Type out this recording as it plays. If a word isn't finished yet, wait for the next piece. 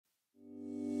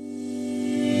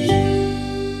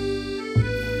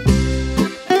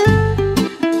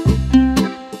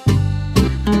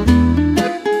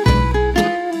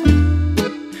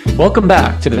Welcome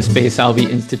back to the Space Alvey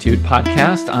Institute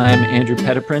podcast. I'm Andrew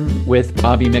Petiprin with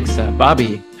Bobby Mixa.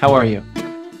 Bobby, how are you?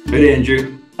 Good,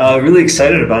 Andrew. Really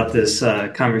excited about this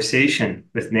conversation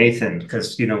with Nathan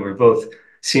because, we're both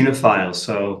cinephiles.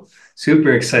 So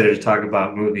super excited to talk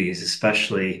about movies,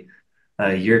 especially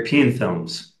European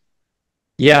films.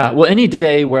 Yeah, well, any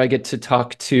day where I get to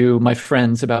talk to my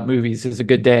friends about movies is a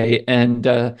good day. And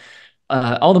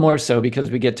all the more so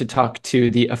because we get to talk to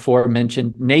the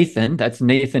aforementioned Nathan. That's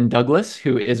Nathan Douglas,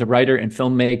 who is a writer and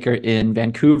filmmaker in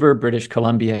Vancouver, British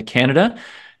Columbia, Canada.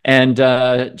 And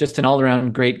just an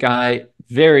all-around great guy,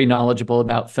 very knowledgeable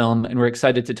about film. And we're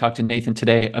excited to talk to Nathan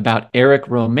today about Éric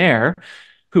Rohmer,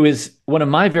 who is one of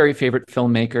my very favorite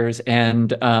filmmakers.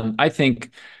 And I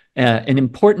think an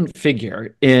important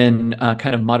figure in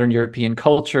kind of modern European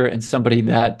culture, and somebody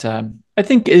that I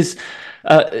think is,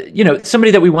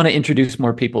 somebody that we want to introduce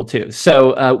more people to.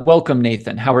 So welcome,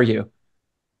 Nathan. How are you?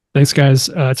 Thanks, guys.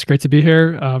 It's great to be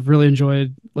here. I've really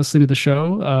enjoyed listening to the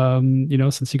show,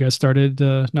 since you guys started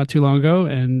not too long ago,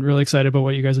 and really excited about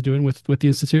what you guys are doing with the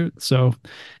Institute. So,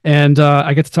 and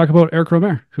I get to talk about Éric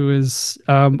Rohmer, who is,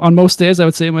 on most days, I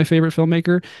would say, my favorite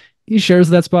filmmaker. He shares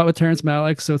that spot with Terrence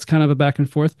Malick, so it's kind of a back and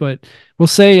forth, but we'll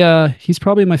say he's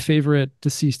probably my favorite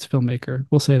deceased filmmaker.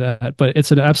 We'll say that, but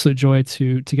it's an absolute joy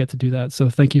to get to do that. So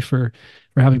thank you for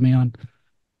having me on.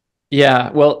 Yeah,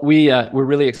 well, we're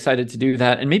really excited to do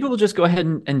that, and maybe we'll just go ahead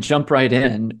and jump right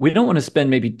in. We don't want to spend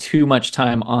maybe too much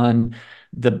time on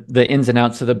the ins and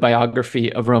outs of the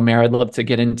biography of Rohmer. I'd love to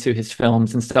get into his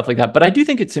films and stuff like that, but I do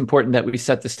think it's important that we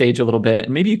set the stage a little bit,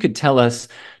 and maybe you could tell us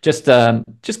just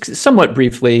somewhat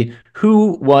briefly,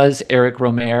 who was Éric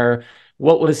Rohmer?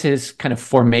 What was his kind of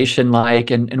formation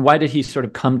like, and why did he sort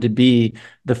of come to be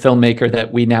the filmmaker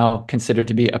that we now consider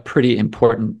to be a pretty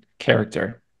important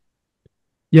character?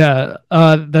 Yeah,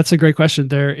 that's a great question.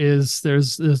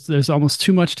 There's almost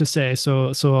too much to say,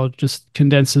 so I'll just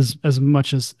condense as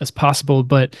much as possible.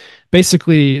 But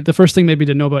basically, the first thing maybe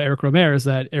to know about Éric Rohmer is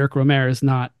that Éric Rohmer is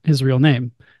not his real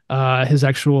name. His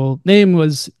actual name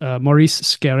was Maurice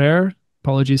Scarrère.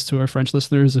 Apologies to our French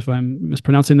listeners if I'm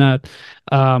mispronouncing that.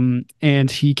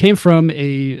 And he came from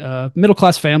a middle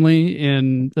class family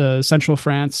in central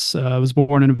France. Was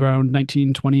born in around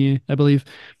 1920, I believe,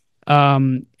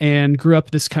 and grew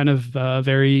up this kind of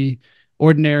very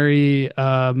ordinary,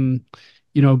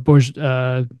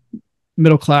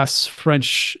 middle class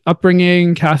French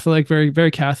upbringing, Catholic, very,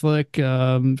 very Catholic,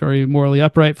 very morally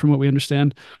upright from what we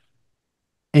understand.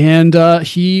 And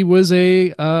he was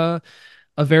a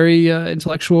very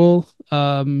intellectual,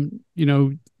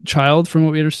 child from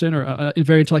what we understand, or a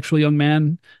very intellectual young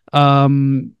man.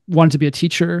 Wanted to be a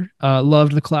teacher,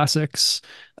 loved the classics,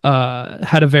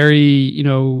 had a very,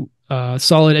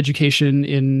 solid education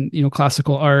in,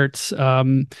 classical art.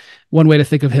 One way to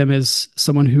think of him is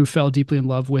someone who fell deeply in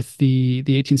love with the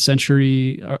 18th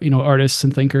century, artists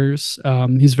and thinkers.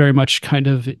 He's very much kind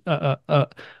of a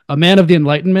man of the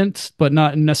Enlightenment, but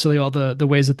not necessarily all the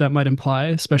ways that might imply,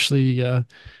 especially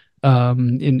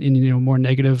in more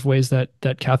negative ways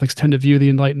that Catholics tend to view the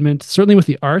Enlightenment. Certainly with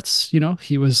the arts,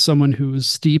 he was someone who was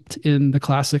steeped in the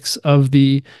classics of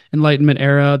the Enlightenment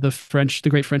era, the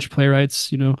great French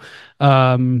playwrights,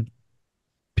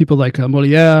 people like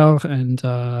Molière and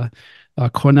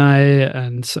Corneille,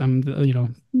 and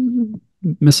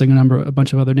missing a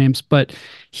bunch of other names, but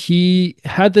he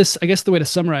had this, I guess the way to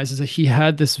summarize is that he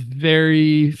had this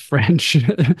very French,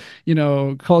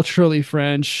 culturally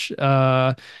French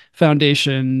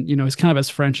foundation. He's kind of as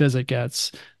French as it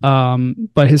gets.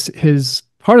 But his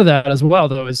part of that as well,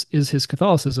 though, is his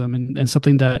Catholicism, and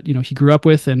something that he grew up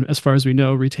with, and as far as we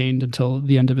know, retained until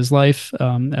the end of his life,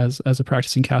 as a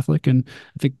practicing Catholic. And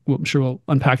I think I'm sure we'll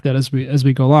unpack that as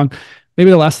we go along.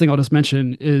 Maybe the last thing I'll just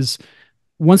mention is,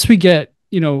 once we get,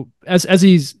 as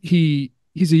he's a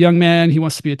young man, he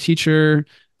wants to be a teacher.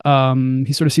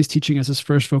 He sort of sees teaching as his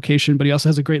first vocation, but he also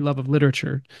has a great love of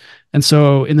literature. And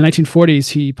so in the 1940s,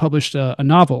 he published a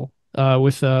novel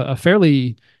with a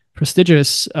fairly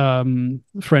prestigious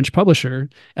French publisher,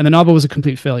 and the novel was a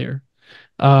complete failure.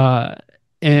 And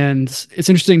it's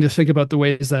interesting to think about the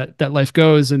ways that life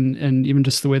goes, and even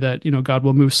just the way that God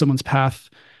will move someone's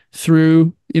path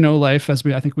through life, as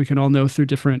I think we can all know, through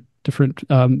different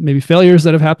maybe failures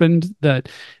that have happened, that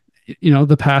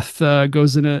the path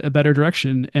goes in a better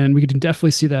direction. And we can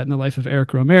definitely see that in the life of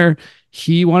Éric Rohmer.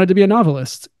 He wanted to be a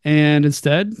novelist, and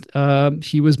instead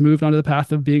he was moved onto the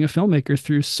path of being a filmmaker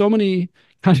through so many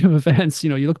kind of events.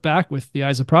 You look back with the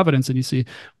eyes of providence and you see,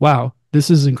 wow, this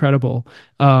is incredible.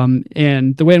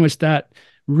 And the way in which that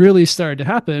really started to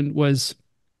happen was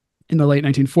in the late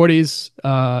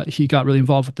 1940s. He got really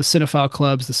involved with the cinephile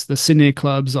clubs, the cine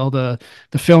clubs, all the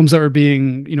films that were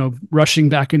being, rushing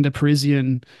back into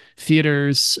Parisian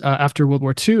theaters after World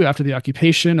War II, after the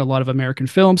occupation. A lot of American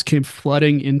films came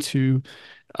flooding into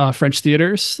French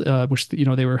theaters, which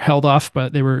they were held off,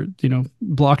 but they were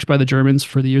blocked by the Germans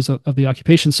for the years of the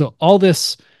occupation. So all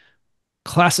this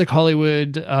classic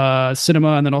Hollywood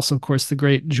cinema, and then also, of course, the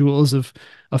great jewels of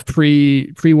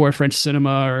pre-war French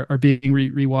cinema are being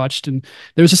rewatched. And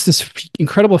there was just this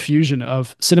incredible fusion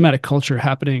of cinematic culture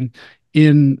happening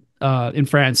in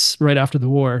France right after the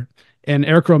war. And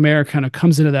Éric Rohmer kind of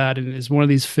comes into that and is one of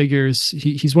these figures.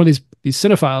 He's one of these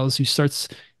cinephiles who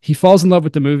he falls in love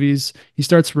with the movies. He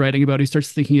starts writing about it. He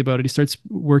starts thinking about it. He starts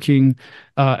working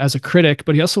as a critic,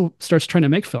 but he also starts trying to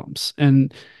make films.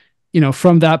 And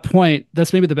from that point,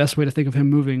 that's maybe the best way to think of him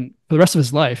moving for the rest of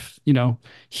his life.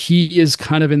 He is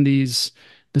kind of in this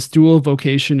dual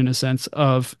vocation in a sense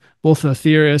of both a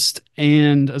theorist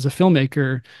and as a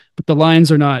filmmaker, but the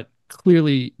lines are not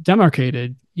clearly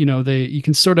demarcated. You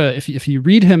can sort of, if you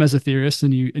read him as a theorist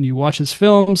and you watch his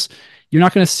films, you're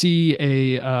not going to see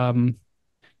a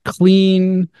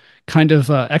clean kind of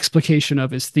explication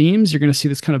of his themes. You're going to see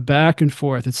this kind of back and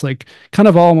forth. It's like kind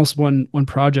of almost one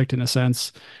project in a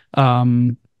sense.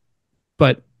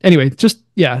 But anyway, just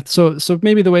yeah. So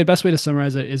maybe the best way to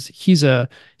summarize it is he's a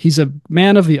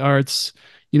man of the arts.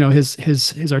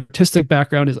 His artistic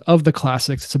background is of the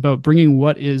classics. It's about bringing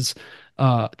what is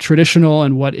traditional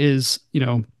and what is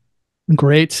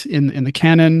great in the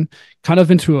canon kind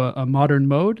of into a modern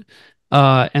mode.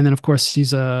 And then, of course, he's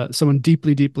someone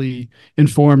deeply, deeply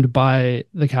informed by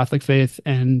the Catholic faith,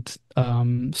 and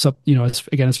so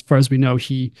as far as we know,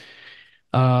 he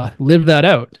lived that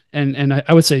out. And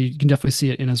I would say you can definitely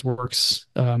see it in his works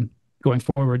going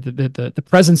forward. The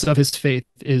presence of his faith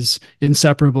is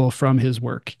inseparable from his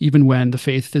work, even when the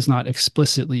faith is not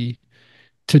explicitly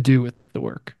to do with the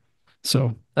work.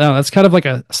 So that's kind of like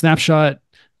a snapshot.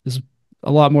 There's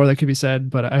a lot more that could be said,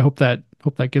 but I hope that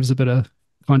gives a bit of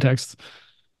context.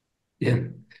 Yeah,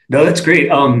 no, that's great.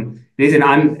 Nathan,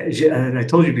 I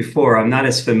told you before, I'm not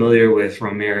as familiar with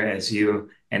Rohmer as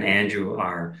you and Andrew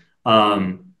are.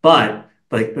 But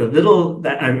like the little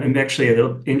that I'm actually a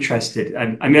little interested.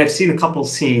 I mean, I've seen a couple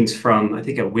scenes from, I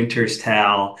think, A Winter's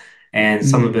Tale and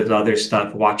some of his other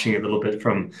stuff, watching a little bit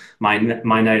from my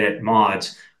night at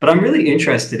Maud's. But I'm really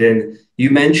interested in, you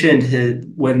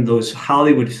mentioned when those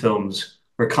Hollywood films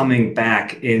were coming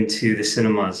back into the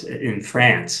cinemas in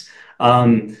France.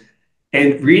 And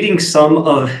reading some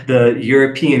of the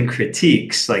European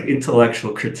critiques, like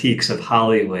intellectual critiques of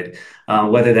Hollywood,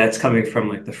 whether that's coming from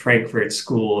like the Frankfurt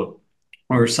School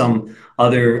or some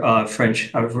other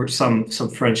French, or some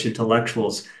French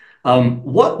intellectuals,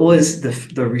 what was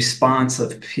the response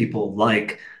of people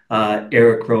like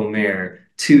Éric Rohmer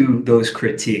to those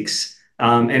critiques?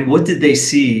 And what did they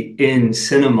see in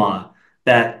cinema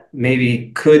that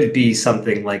maybe could be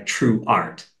something like true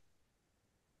art?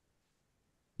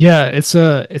 Yeah, it's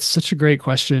such a great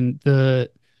question.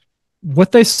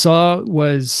 What they saw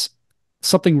was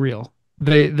something real.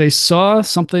 They saw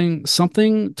something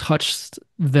touched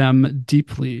them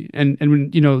deeply. And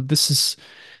when this is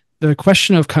the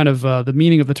question of kind of the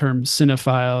meaning of the term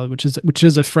cinephile, which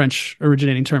is a French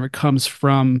originating term. It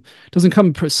doesn't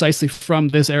come precisely from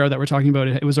this era that we're talking about.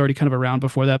 It was already kind of around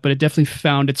before that, but it definitely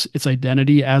found its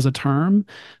identity as a term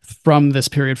from this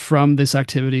period, from this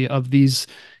activity of these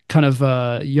kind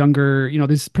of younger,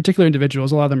 these particular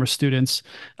individuals. A lot of them are students.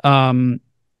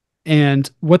 And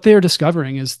what they are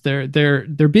discovering is they're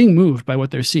being moved by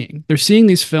what they're seeing. They're seeing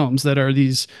these films that are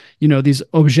these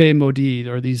objets maudits,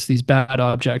 or these bad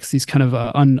objects, these kind of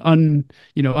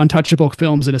untouchable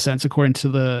films in a sense, according to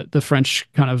the French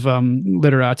kind of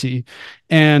literati.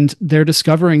 And they're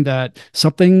discovering that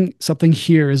something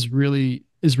here is really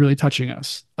touching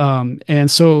us.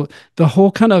 And so the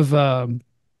whole kind of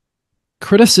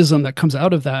criticism that comes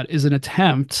out of that is an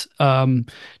attempt to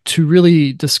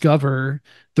really discover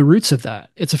the roots of that.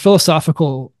 It's a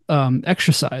philosophical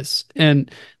exercise, and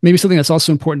maybe something that's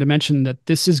also important to mention, that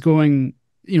this is going,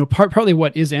 partly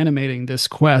what is animating this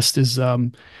quest is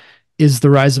the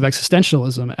rise of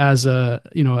existentialism as a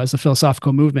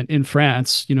philosophical movement in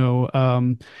France.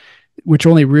 Which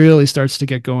only really starts to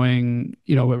get going,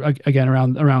 again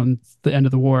around the end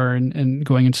of the war and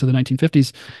going into the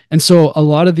 1950s. And so a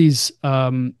lot of these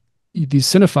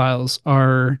cinephiles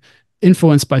are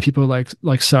influenced by people like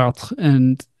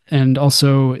Sartre, and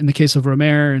also in the case of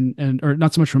Rohmer, and or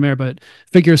not so much Rohmer, but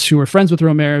figures who were friends with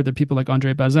Rohmer, the people like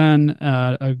André Bazin,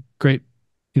 a great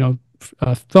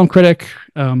film critic,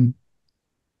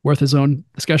 worth his own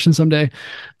discussion someday,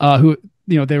 who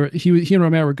they were he and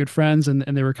Rohmer were good friends, and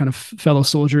they were kind of fellow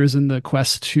soldiers in the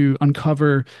quest to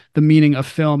uncover the meaning of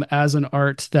film as an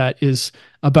art that is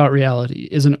about reality,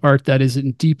 is an art that is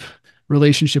in deep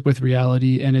relationship with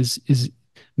reality, and is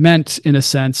meant in a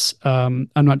sense. I'm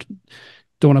not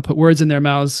don't want to put words in their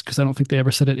mouths because I don't think they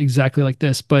ever said it exactly like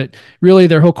this, but really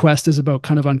their whole quest is about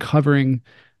kind of uncovering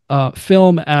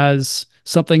film as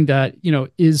something that uh,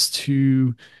 is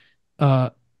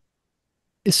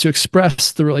to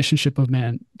express the relationship of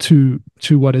man to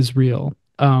what is real.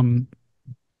 And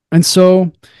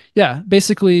so, yeah,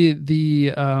 basically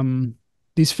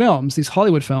these films, these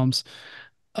Hollywood films,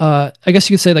 I guess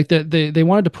you could say like they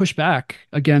wanted to push back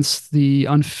against the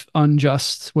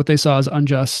unjust, what they saw as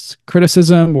unjust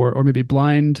criticism or maybe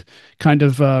blind kind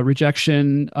of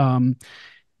rejection.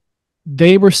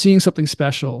 They were seeing something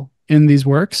special in these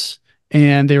works,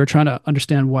 and they were trying to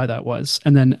understand why that was.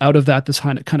 And then out of that, this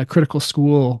kind of critical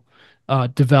school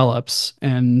develops,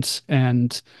 and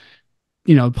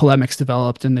polemics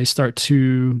developed, and they start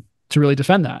to really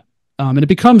defend that. And it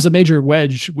becomes a major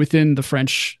wedge within the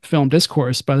French film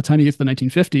discourse. By the time you get to the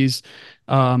 1950s,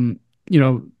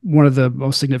 one of the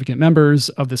most significant members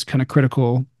of this kind of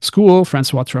critical school,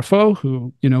 Francois Truffaut,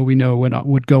 who we know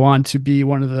would go on to be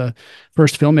one of the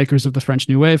first filmmakers of the French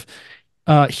New Wave.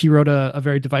 He wrote a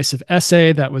very divisive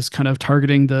essay that was kind of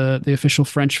targeting the official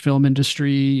French film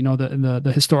industry,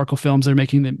 the historical films that are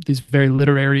making these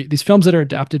films that are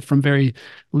adapted from very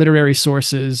literary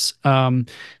sources,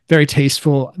 very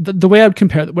tasteful. The way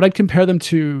what I'd compare them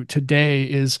to today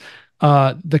is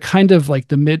the kind of like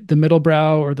the middle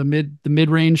brow or the mid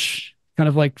range kind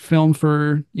of like film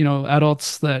for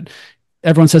adults that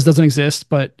everyone says doesn't exist,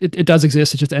 but it does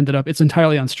exist. It just it's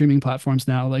entirely on streaming platforms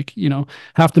now. Like,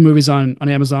 half the movies on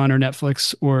Amazon or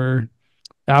Netflix or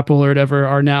Apple or whatever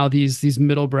are now these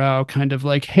middle brow kind of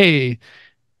like, hey,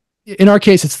 in our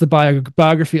case, it's the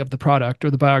biography of the product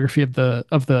or the biography of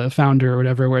the founder or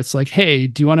whatever, where it's like, hey,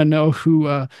 do you want to know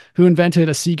who invented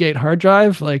a Seagate hard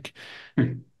drive? Like,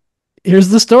 here's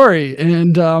the story.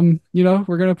 And,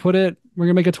 we're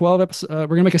gonna make a 12 episode,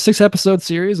 we're gonna make a 6 episode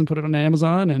series and put it on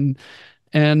Amazon.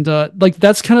 And like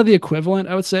that's kind of the equivalent,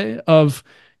 I would say, of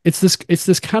it's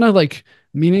this kind of like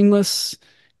meaningless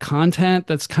content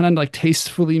that's kind of like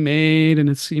tastefully made, and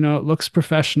it looks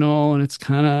professional, and it's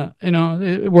kind of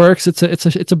it works. It's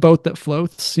a boat that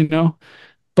floats,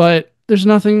 but there's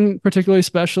nothing particularly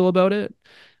special about it.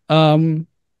 Truffaut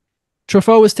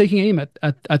was taking aim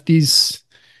at these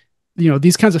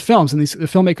kinds of films and these the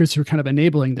filmmakers who are kind of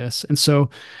enabling this, and so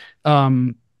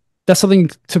that's something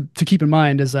to keep in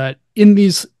mind, is that in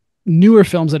these newer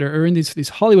films or in these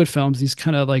Hollywood films, these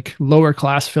kind of like lower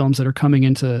class films that are coming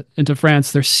into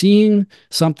France, they're seeing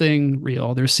something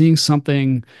real. They're seeing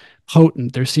something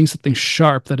potent. They're seeing something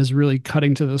sharp that is really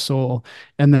cutting to the soul.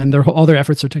 And then all their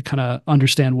efforts are to kind of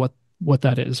understand what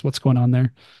that is, what's going on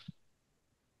there.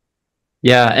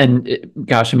 Yeah, and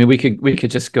gosh, I mean, we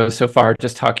could just go so far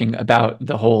just talking about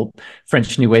the whole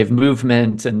French New Wave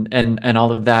movement and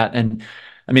all of that. And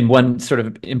I mean, one sort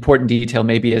of important detail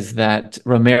maybe is that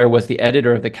Rohmer was the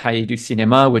editor of the Cahiers du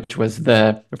Cinéma, which was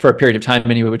for a period of time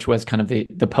anyway, which was kind of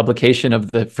the publication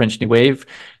of the French New Wave,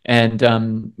 and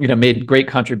made great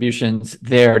contributions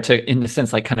there to, in a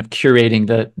sense, like kind of curating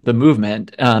the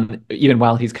movement, even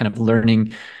while he's kind of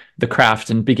learning the craft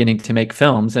and beginning to make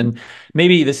films. And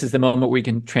maybe this is the moment we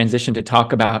can transition to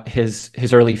talk about his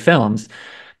early films.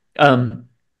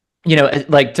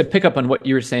 Like to pick up on what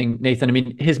you were saying, Nathan, I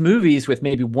mean, his movies, with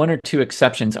maybe one or two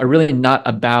exceptions, are really not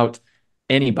about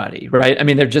anybody, right? I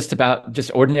mean, they're just about just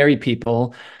ordinary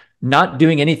people not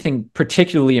doing anything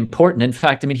particularly important. In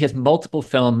fact, I mean, he has multiple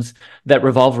films that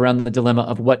revolve around the dilemma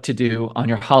of what to do on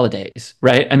your holidays,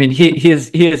 right? I mean, he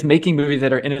is making movies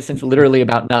that are, in a sense, literally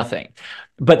about nothing,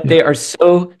 but they are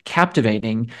so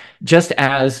captivating, just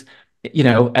as,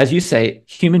 as you say,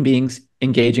 human beings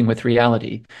engaging with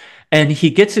reality. And he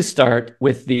gets his start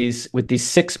with these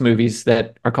 6 movies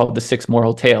that are called the 6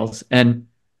 Moral Tales. And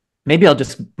maybe I'll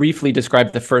just briefly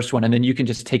describe the first one, and then you can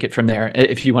just take it from there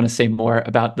if you want to say more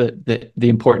about the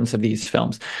importance of these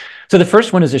films. So the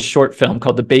first one is a short film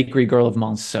called The Bakery Girl of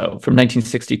Monceau from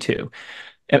 1962.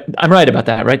 I'm right about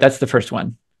that, right? That's the first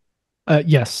one.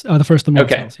 Yes, the first of the Moral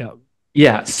Tales, yeah.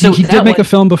 Yeah. So he did make a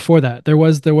film before that. There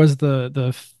was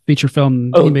the feature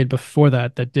film he made before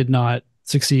that did not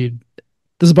succeed.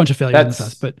 There's a bunch of failures in the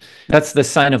past, but that's The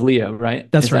Sign of Leo,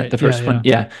 right? That's right. The first one.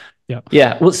 Yeah.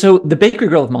 Yeah. Well, so The Bakery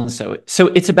Girl of Monceau. So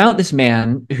it's about this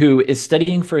man who is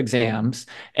studying for exams,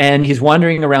 and he's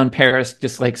wandering around Paris,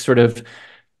 just like sort of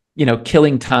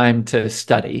killing time to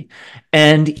study.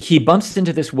 And he bumps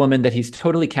into this woman that he's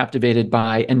totally captivated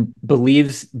by and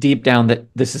believes deep down that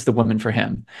this is the woman for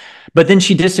him. But then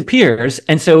she disappears.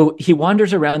 And so he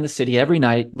wanders around the city every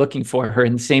night looking for her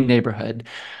in the same neighborhood.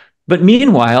 But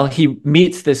meanwhile, he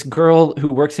meets this girl who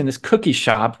works in this cookie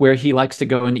shop where he likes to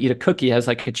go and eat a cookie as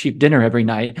like a cheap dinner every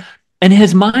night. And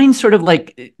his mind sort of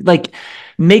like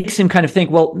makes him kind of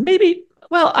think, well, maybe,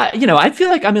 well, I feel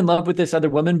like I'm in love with this other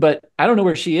woman, but I don't know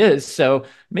where she is. So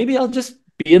maybe I'll just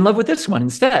be in love with this one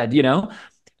instead.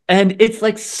 And it's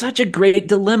like such a great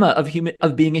dilemma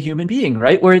of being a human being,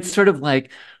 right? Where it's sort of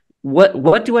like,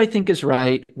 what do I think is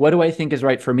right? What do I think is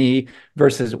right for me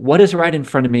versus what is right in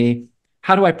front of me?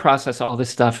 How do I process all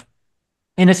this stuff?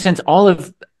 In a sense, all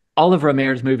of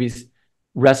Rohmer's movies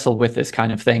wrestle with this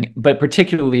kind of thing, but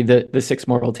particularly the Six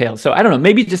Mortal Tales. So I don't know,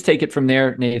 maybe just take it from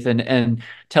there, Nathan, and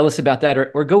tell us about that,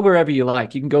 or go wherever you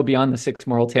like. You can go beyond the Six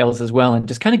Mortal Tales as well, and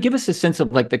just kind of give us a sense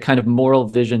of like the kind of moral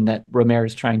vision that Rohmer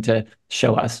is trying to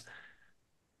show us.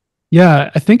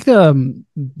 Yeah, I think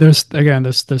there's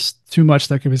too much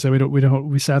that can be said.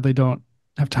 We sadly don't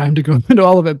have time to go into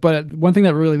all of it. But one thing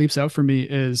that really leaps out for me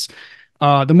is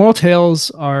the Moral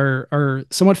Tales are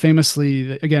somewhat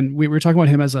famously, again, we were talking about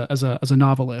him as a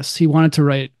novelist. He wanted to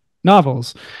write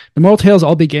novels. The Moral Tales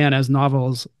all began as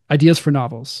novels, ideas for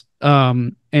novels.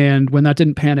 And when that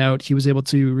didn't pan out, he was able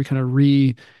to kind of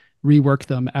rework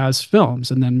them as films,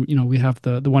 and then we have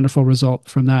the wonderful result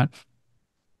from that.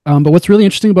 But what's really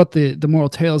interesting about the Moral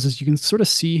Tales is you can sort of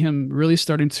see him really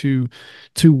starting to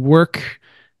work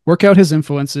out his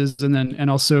influences, and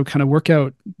also kind of work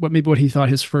out what he thought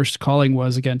his first calling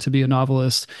was, again, to be a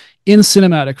novelist in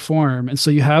cinematic form. And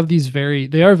so you have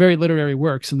they are very literary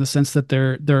works in the sense that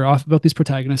they're off about these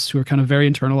protagonists who are kind of very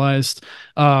internalized.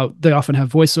 They often have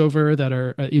voiceover that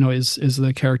are is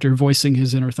the character voicing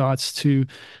his inner thoughts to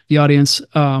the audience.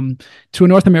 To a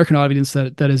North American audience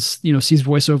that is sees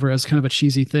voiceover as kind of a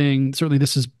cheesy thing. Certainly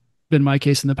this has been my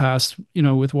case in the past,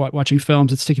 with watching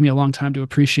films. It's taken me a long time to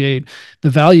appreciate the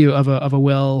value of a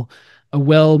well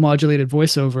modulated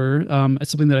voiceover.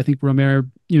 It's something that I think Rohmer,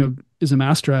 is a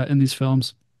master at in these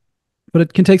films, but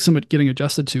it can take some getting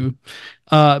adjusted to.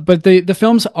 But the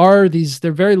films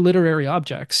they're very literary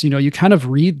objects. You kind of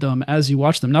read them as you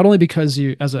watch them, not only because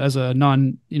you, as a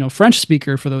non, French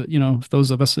speaker, for those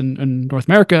of us in North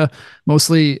America,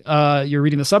 mostly, you're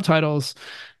reading the subtitles.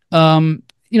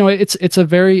 It's a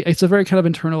very kind of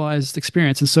internalized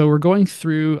experience. And so we're going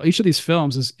through each of these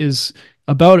films is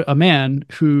about a man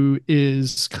who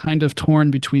is kind of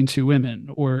torn between two women,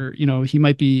 or he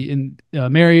might be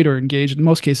married or engaged. In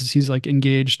most cases he's like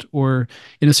engaged or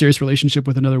in a serious relationship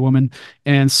with another woman,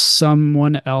 and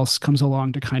someone else comes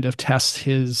along to kind of test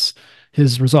his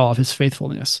resolve, his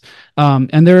faithfulness.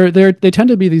 And they tend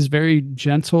to be these very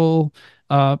gentle,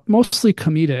 mostly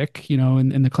comedic,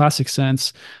 in the classic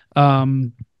sense,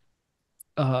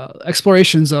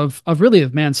 explorations of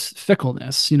man's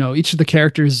fickleness. Each of the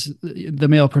characters, the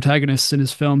male protagonists in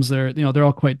his films, they're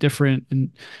all quite different,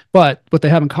 but what they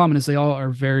have in common is they all are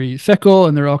very fickle,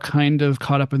 and they're all kind of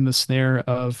caught up in the snare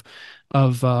of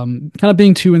kind of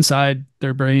being too inside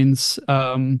their brains,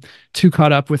 too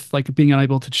caught up with like being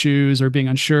unable to choose or being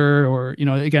unsure, or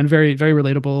again, very very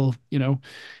relatable,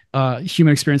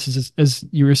 human experiences, as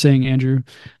you were saying, Andrew.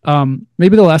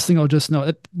 Maybe the last thing I'll just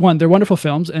note, one, they're wonderful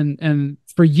films, and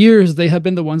for years they have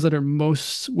been the ones that are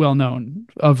most well known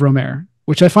of Rohmer,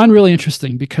 which I find really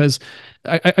interesting, because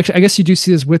I guess you do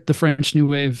see this with the French New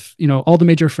Wave. All the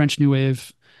major French New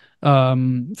Wave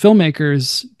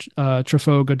filmmakers,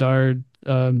 Truffaut, Godard,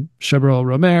 Chabrol,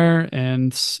 Rohmer,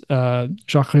 and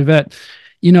Jacques Rivette.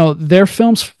 Their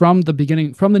films from the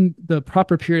beginning, from the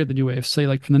proper period of the New Wave, say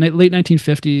like from the late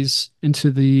 1950s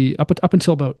into the up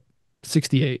until about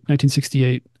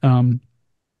 1968.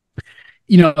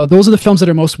 Those are the films that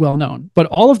are most well known. But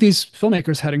all of these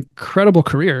filmmakers had incredible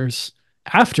careers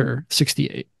after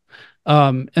 68.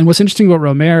 And what's interesting about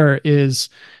Rohmer is,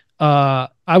 I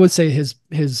would say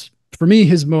for me,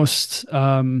 his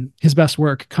best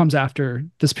work comes after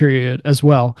this period as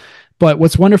well. But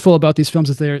what's wonderful about these films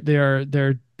is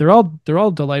they're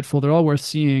all delightful. They're all worth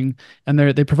seeing, and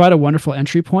they provide a wonderful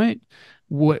entry point.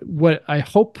 What I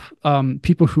hope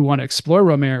people who want to explore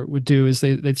Rohmer would do is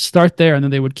they'd start there, and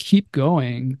then they would keep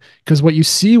going, because what you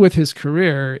see with his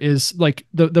career is like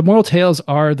the Moral Tales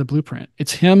are the blueprint.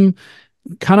 It's him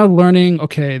kind of learning,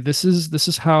 okay, this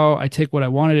is how I take what I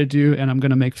wanted to do and I'm going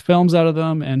to make films out of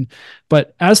them. And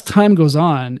but as time goes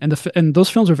on, and those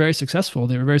films were very successful.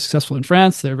 They were very successful in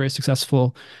France. They were very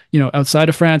successful, outside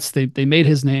of France. They made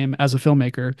his name as a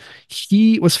filmmaker.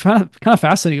 He was kind of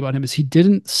fascinating about him is he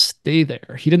didn't stay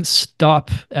there. He didn't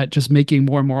stop at just making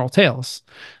more moral tales.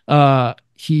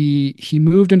 He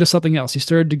moved into something else. He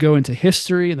started to go into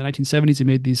history in the 1970s. He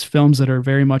made these films that are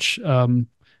very much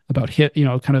about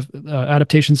kind of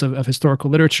adaptations of historical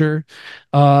literature.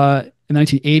 In the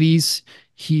 1980s,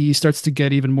 he starts to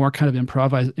get even more kind of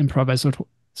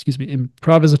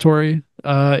improvisatory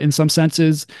in some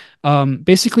senses.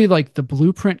 Basically, like the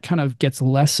blueprint kind of gets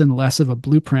less and less of a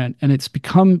blueprint, and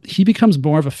he becomes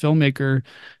more of a filmmaker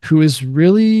who is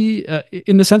really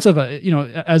in the sense of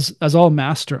as all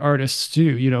master artists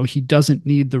do. He doesn't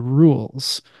need the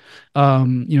rules.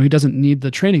 He doesn't need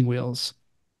the training wheels.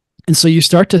 And so you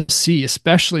start to see,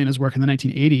 especially in his work in the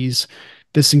 1980s,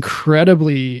 this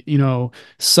incredibly,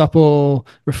 supple,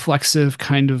 reflexive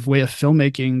kind of way of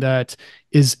filmmaking that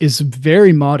is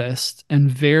very modest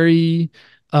and very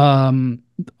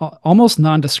almost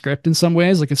nondescript in some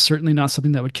ways. Like it's certainly not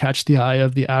something that would catch the eye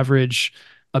of the average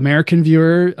American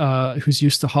viewer who's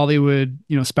used to Hollywood,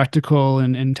 spectacle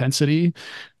and intensity.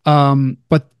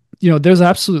 But there's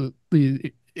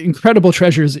absolutely incredible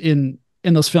treasures in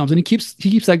those films, and he keeps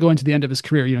that going to the end of his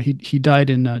career. He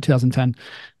died in 2010,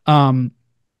 um,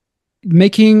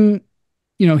 making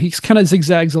he kind of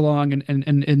zigzags along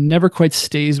and never quite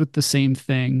stays with the same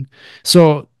thing.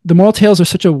 So the moral tales are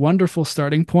such a wonderful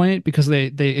starting point because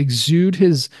they exude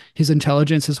his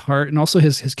intelligence, his heart, and also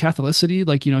his Catholicity.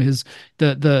 Like his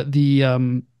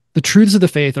the truths of the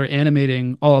faith are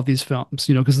animating all of these films.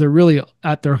 Because they're really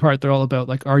at their heart, they're all about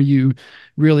like, are you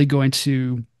really going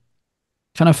to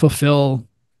kind of fulfill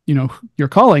your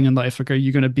calling in life? Like, are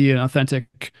you going to be an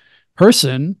authentic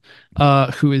person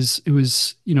who is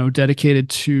dedicated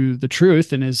to the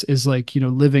truth and is like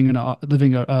living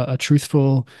a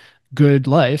truthful good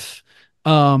life?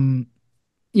 um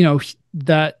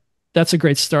that's a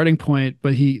great starting point,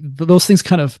 but those things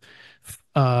kind of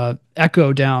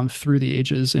echo down through the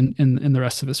ages in the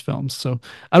rest of his films. So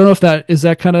I don't know if does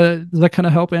that kind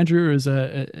of help, Andrew, or is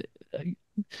that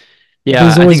Yeah,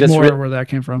 there's I think always that's more where that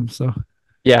came from. So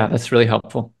yeah, that's really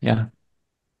helpful. Yeah.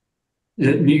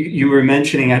 You were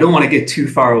mentioning, I don't want to get too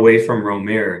far away from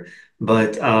Romer,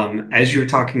 but as you were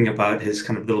talking about his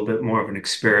kind of little bit more of an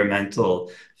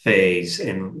experimental phase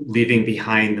and leaving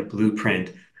behind the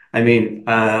blueprint, I mean,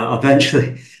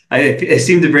 eventually, I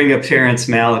seem to bring up Terrence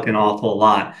Malick an awful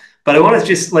lot, but I want to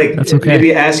just like that's okay.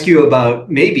 maybe ask you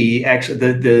about maybe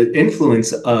actually the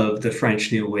influence of the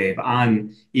French New Wave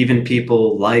on even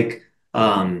people like,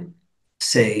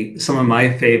 say, some of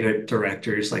my favorite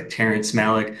directors like Terrence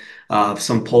Malick,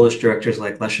 some Polish directors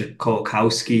like Leszek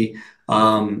Kolakowski.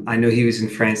 I know he was in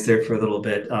France there for a little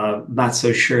bit. Not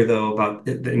so sure though about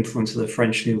the influence of the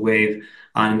French New Wave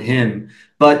on him.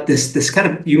 But this kind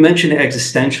of, you mentioned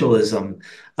existentialism.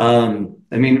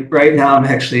 I mean, right now I'm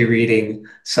actually reading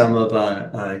some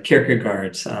of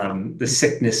Kierkegaard's "The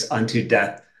Sickness Unto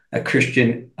Death," a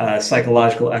Christian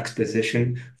psychological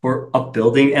exposition for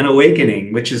upbuilding and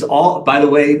awakening, which is all, by the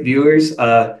way, viewers,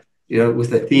 with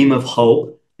the theme of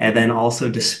hope and then also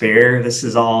despair. This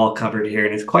is all covered here,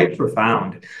 and it's quite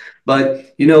profound.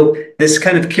 But this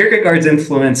kind of Kierkegaard's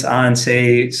influence on,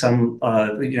 say, some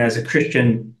as a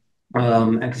Christian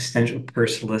existential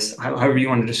personalist, however you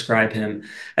want to describe him,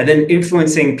 and then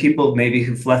influencing people maybe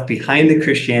who've left behind the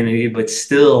Christianity, but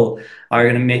still are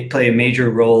going to play a major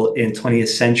role in 20th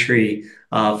century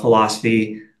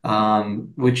philosophy,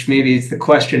 which maybe is the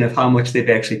question of how much they've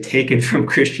actually taken from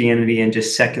Christianity and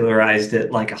just secularized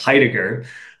it like a Heidegger.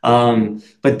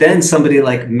 But then somebody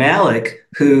like Malick,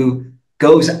 who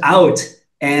goes out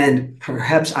and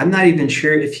perhaps, I'm not even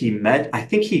sure if I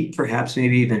think he perhaps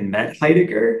maybe even met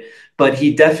Heidegger, but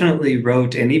he definitely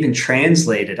wrote and even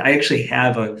translated. I actually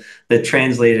have the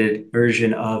translated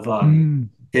version of Mm.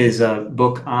 his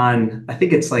book on, I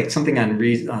think it's like something on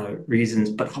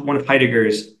reasons, but one of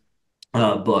Heidegger's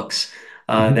books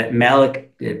Mhm. that Malick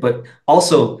did, but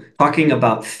also talking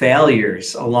about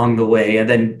failures along the way and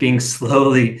then being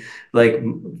slowly like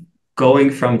going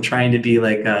from trying to be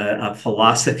like a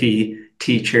philosophy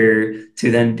teacher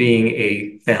to then being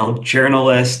a failed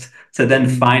journalist to then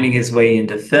Mm. finding his way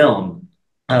into film.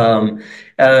 Um,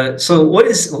 so what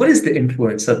is the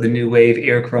influence of the new wave,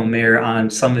 Eric Rohmer, on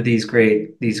some of these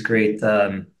great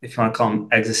if you want to call them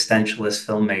existentialist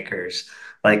filmmakers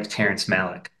like Terrence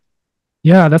Malick?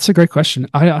 Yeah, that's a great question.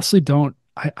 I honestly don't.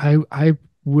 I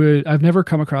I've never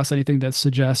come across anything that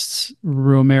suggests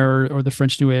Rohmer or the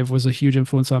French New Wave was a huge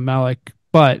influence on Malick,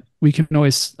 but we can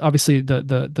always obviously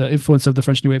the influence of the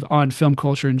French New Wave on film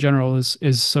culture in general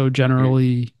is so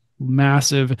generally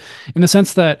massive in the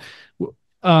sense that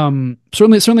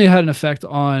certainly it had an effect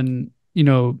on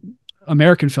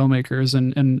American filmmakers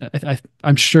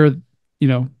I'm sure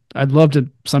I'd love to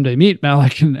someday meet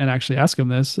Malick and actually ask him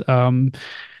this.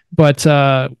 But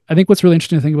I think what's really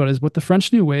interesting to think about is what the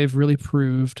French New Wave really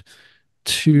proved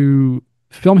to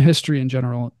film history in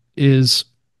general is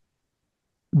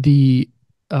the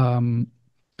um,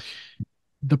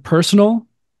 the personal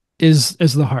is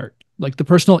the heart. Like the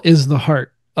personal is the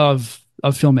heart of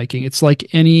filmmaking. It's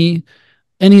like any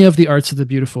of the arts of the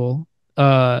beautiful.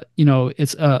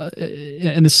 It's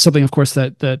and this is something, of course,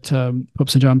 that Pope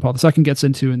St. John Paul II gets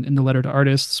into in the letter to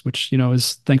artists, which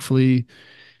is thankfully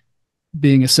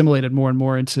being assimilated more and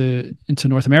more into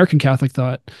North American Catholic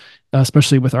thought,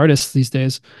 especially with artists these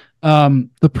days.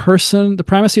 The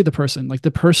primacy of the person, like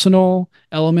the personal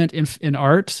element in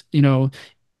art,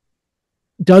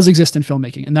 does exist in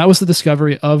filmmaking, and that was the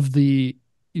discovery of the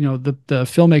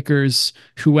filmmakers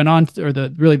who went on, or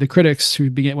the critics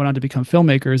who went on to become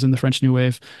filmmakers in the French New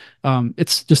Wave.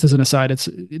 It's just as an aside, it's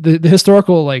the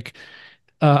historical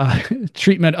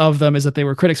treatment of them is that they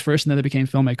were critics first and then they became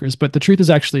filmmakers. But the truth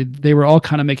is actually they were all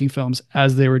kind of making films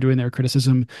as they were doing their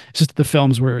criticism. It's just the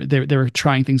films were they were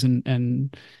trying things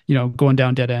and going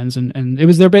down dead ends and it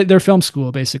was their film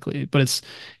school basically. But it's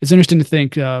interesting to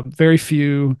think very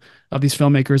few of these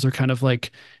filmmakers are kind of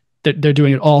like they're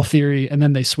doing it all theory and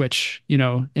then they switch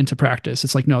into practice.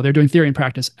 It's like no, they're doing theory and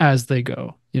practice as they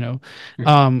go.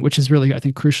 Which is really I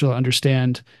think crucial to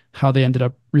understand how they ended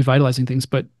up revitalizing things.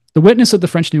 But the witness of the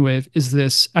French New Wave is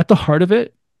this at the heart of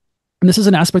it. And this is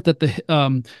an aspect that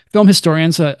the film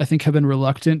historians, I think, have been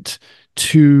reluctant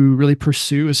to really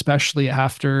pursue, especially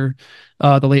after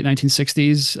the late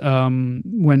 1960s,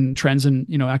 when trends in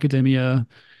academia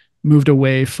moved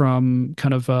away from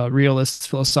kind of realist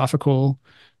philosophical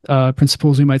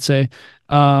principles, we might say.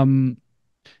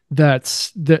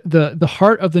 That's the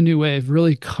heart of the New Wave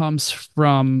really comes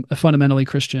from a fundamentally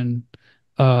Christian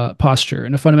posture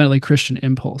and a fundamentally Christian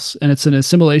impulse. And it's an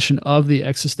assimilation of the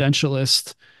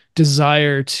existentialist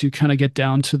desire to kind of get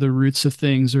down to the roots of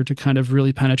things or to kind of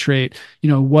really penetrate,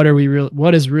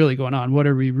 what is really going on? What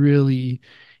are we really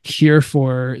here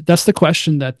for? That's the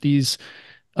question that the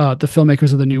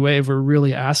filmmakers of the New Wave were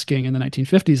really asking in the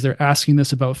 1950s. They're asking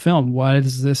this about film.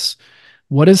 What's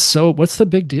the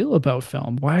big deal about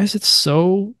film? Why does it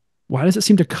seem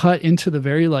to cut into the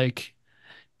very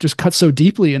just cut so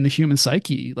deeply in the human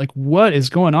psyche? Like what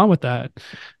is going on with that?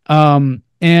 And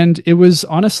it was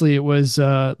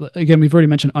again, we've already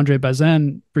mentioned Andre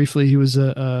Bazin briefly. He was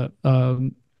a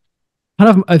kind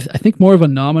of I think more of a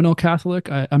nominal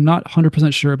Catholic. I'm not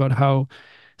 100% sure about how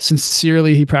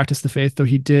sincerely he practiced the faith, though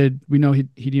we know he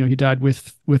died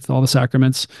with all the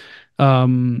sacraments.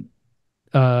 But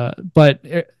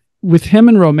with him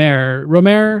and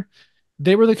Rohmer,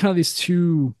 they were the kind of these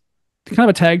two, kind of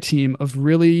a tag team of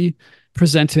really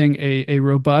presenting a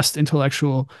robust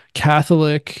intellectual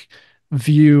Catholic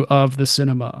view of the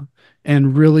cinema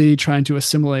and really trying to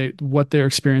assimilate what they're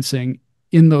experiencing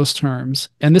in those terms.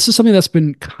 And this is something that's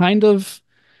been kind of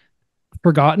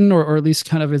forgotten, or at least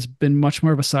kind of it's been much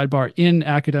more of a sidebar in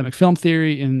academic film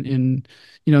theory, in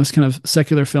this kind of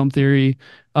secular film theory.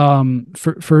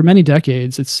 For many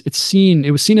decades,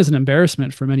 it was seen as an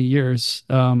embarrassment for many years.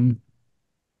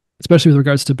 Especially with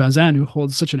regards to Bazin, who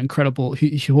holds such an incredible,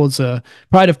 he holds a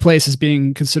pride of place as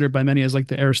being considered by many as like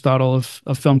the Aristotle of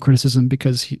film criticism,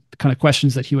 because the kind of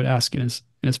questions that he would ask in his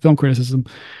film criticism.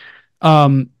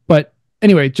 But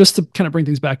anyway, just to kind of bring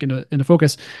things back into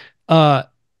focus, the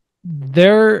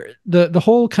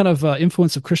whole kind of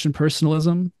influence of Christian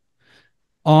personalism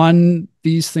on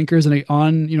these thinkers and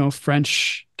on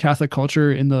French Catholic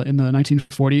culture in the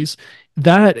 1940s,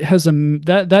 that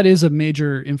is a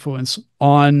major influence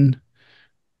on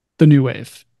the New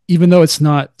Wave, even though it's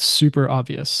not super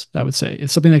obvious. I would say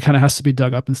it's something that kind of has to be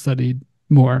dug up and studied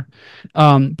more.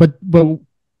 But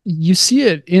you see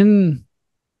it in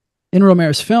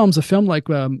Rohmer's films. A film like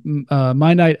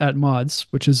My Night at Maud's,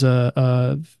 which is a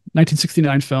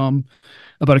 1969 film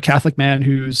about a Catholic man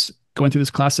who's going through this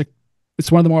classic. It's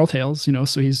one of the moral tales,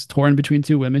 so he's torn between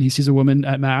two women. He sees a woman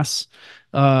at mass.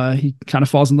 He kind of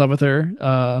falls in love with her,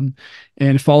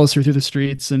 and follows her through the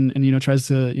streets and tries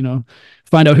to,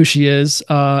 find out who she is.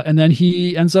 And then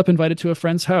he ends up invited to a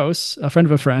friend's house, a friend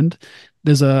of a friend.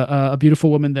 There's a beautiful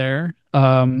woman there.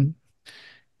 And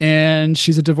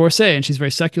she's a divorcee, and she's very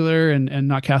secular and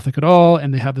not Catholic at all.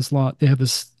 And they have this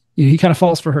he kind of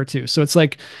falls for her too. So it's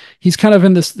like he's kind of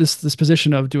in this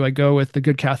position of, do I go with the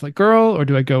good Catholic girl, or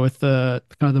do I go with the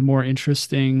kind of the more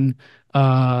interesting,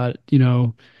 you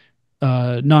know,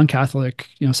 non-Catholic,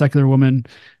 you know, secular woman.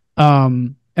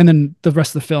 And then the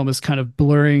rest of the film is kind of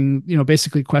blurring, you know,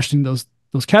 basically questioning those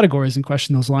categories and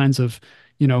questioning those lines of,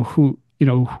 you know, who, you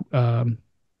know,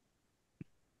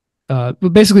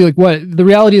 but basically like what the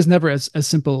reality is never as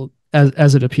simple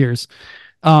as it appears.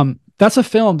 That's a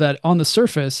film that on the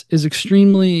surface is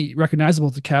extremely recognizable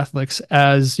to Catholics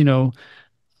as, you know,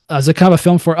 as a kind of a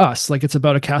film for us. Like it's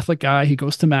about a Catholic guy. He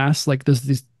goes to mass. Like there's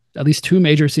these at least two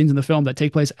major scenes in the film that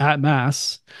take place at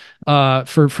mass,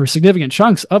 for significant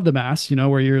chunks of the mass. You know,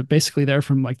 where you're basically there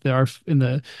from like the Our in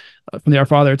the from the Our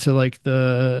Father to like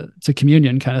the to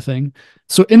communion kind of thing.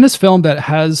 So in this film that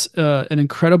has an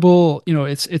incredible, you know,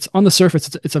 it's on the surface,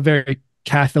 it's a very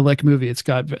Catholic movie. It's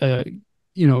got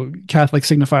you know, Catholic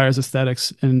signifiers,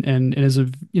 aesthetics, and it is a,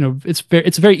 you know, it's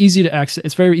very easy to access.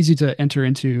 It's very easy to enter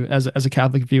into as a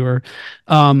Catholic viewer.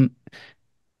 Um,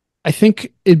 I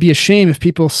think it'd be a shame if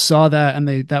people saw that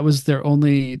and that was their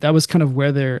only, that was kind of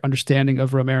where their understanding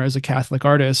of Romero as a Catholic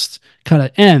artist kind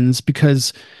of ends,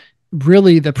 because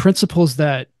really the principles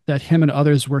that him and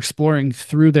others were exploring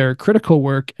through their critical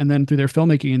work and then through their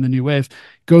filmmaking in the new wave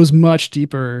goes much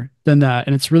deeper than that.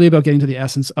 And it's really about getting to the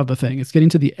essence of the thing. It's getting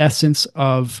to the essence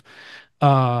of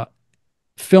uh,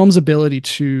 film's ability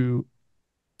to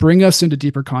bring us into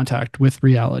deeper contact with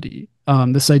reality.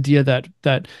 This idea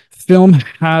that film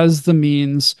has the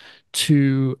means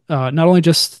to not only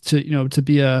just to, you know, to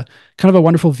be a kind of a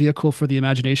wonderful vehicle for the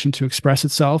imagination to express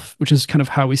itself, which is kind of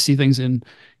how we see things in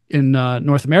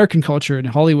North American culture and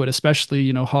Hollywood, especially.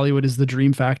 You know, Hollywood is the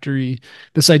dream factory.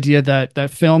 This idea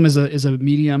that film is a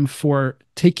medium for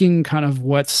taking kind of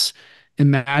what's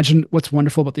imagined, what's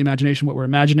wonderful about the imagination, what we're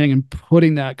imagining, and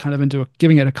putting that kind of into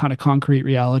giving it a kind of concrete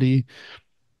reality.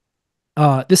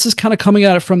 This is kind of coming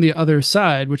at it from the other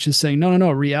side, which is saying, no, no,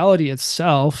 no, reality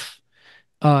itself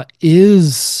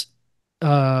is,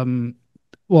 well,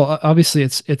 obviously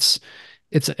it's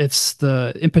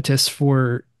the impetus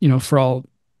for, you know, for all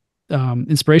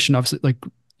inspiration, obviously, like,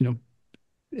 you know,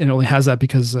 it only has that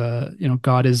because you know,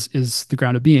 God is the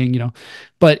ground of being, you know,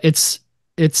 but it's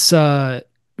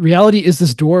reality is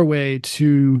this doorway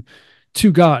to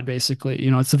God, basically. You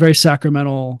know, it's a very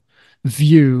sacramental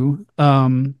view.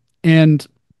 And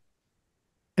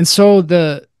so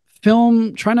the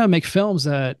film, trying to make films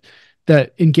that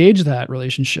engage that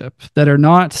relationship, that are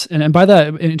not, and by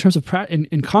that, in terms of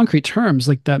in concrete terms,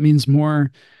 like that means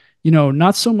more, you know,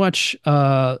 not so much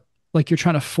like you're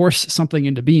trying to force something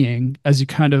into being, as you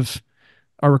kind of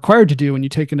are required to do when you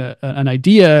take an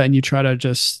idea and you try to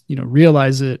just, you know,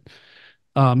 realize it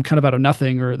kind of out of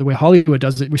nothing, or the way Hollywood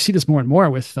does it. We see this more and more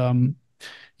with you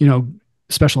know,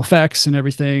 special effects and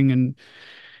everything, and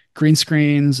green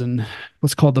screens, and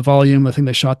what's called the volume. I think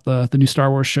they shot the new Star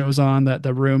Wars shows on that,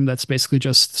 the room that's basically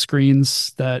just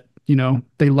screens that, you know,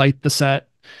 they light the set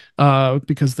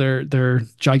because they're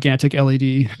gigantic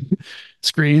LED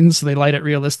screens. They light it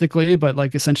realistically, but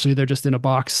like essentially they're just in a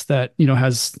box that, you know,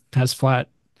 has flat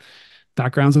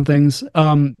backgrounds and things.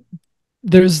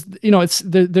 There's, you know,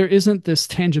 there isn't this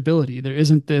tangibility. There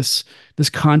isn't this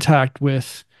contact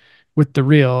with the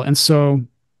real. And so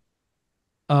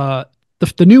uh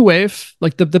the new wave,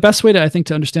 like the best way to, I think,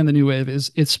 to understand the new wave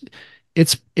is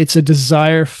it's a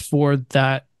desire for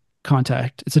that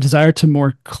contact. It's a desire to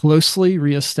more closely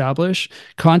reestablish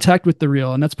contact with the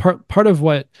real. And that's part of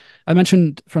what I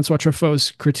mentioned, Francois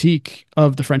Truffaut's critique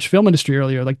of the French film industry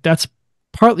earlier. Like that's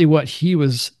partly what he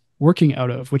was working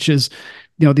out of, which is,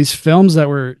 you know, these films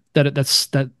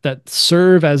that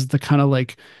serve as the kind of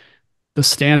like the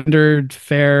standard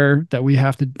fare that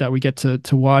we get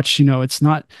to watch. You know, it's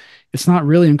not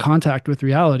really in contact with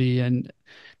reality. And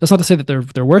that's not to say that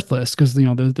they're worthless, because, you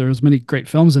know, there's many great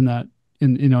films in that,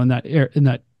 you know, in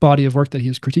that body of work that he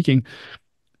was critiquing.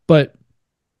 But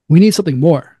we need something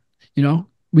more. You know,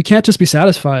 we can't just be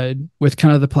satisfied with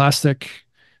kind of the plastic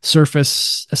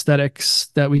surface aesthetics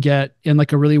that we get in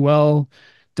like a really well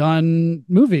done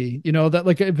movie. You know, that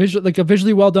like a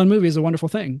visually well done movie is a wonderful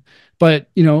thing, but,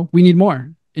 you know, we need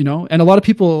more. You know, and a lot of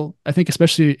people, I think,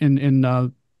 especially in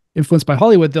influenced by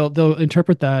Hollywood, they'll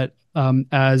interpret that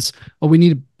as, oh, we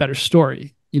need a better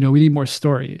story. You know, we need more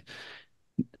story.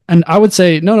 And I would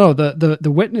say, no,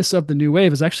 the witness of the new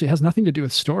wave is actually has nothing to do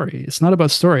with story. It's not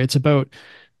about story. It's about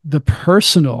the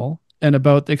personal, and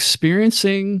about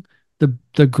experiencing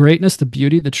the greatness, the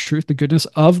beauty, the truth, the goodness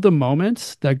of the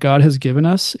moment that God has given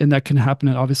us. And that can happen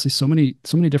in obviously so many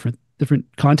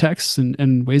different contexts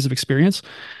and ways of experience.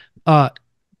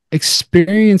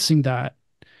 Experiencing that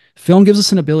film gives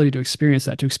us an ability to experience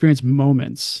that, to experience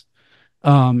moments,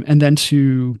 and then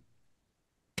to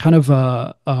kind of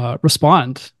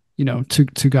respond,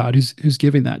 to God who's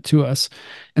giving that to us.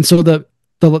 And so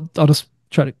I'll just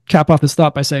try to cap off this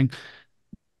thought by saying,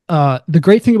 the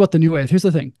great thing about the new wave, here's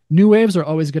the thing: new waves are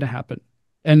always going to happen.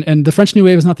 And the French New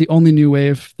Wave is not the only new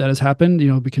wave that has happened.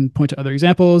 We can point to other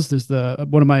examples. There's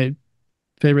one of my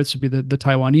favorites would be the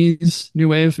Taiwanese new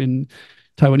wave in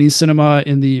Taiwanese cinema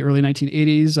in the early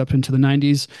 1980s up into the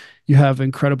 90s. You have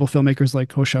incredible filmmakers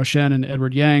like Ho Xiaoshen and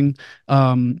Edward Yang,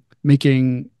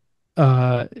 making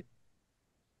uh,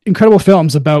 incredible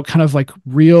films about kind of like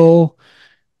real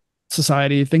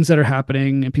society, things that are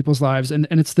happening in people's lives. And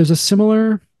there's a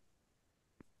similar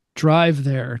drive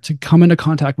there to come into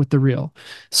contact with the real.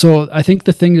 So I think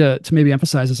the thing to maybe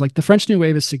emphasize is like the French New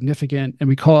Wave is significant, and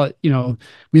we call it,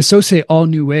 we associate all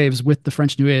new waves with the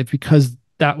French New Wave because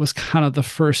that was kind of the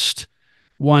first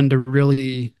one to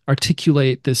really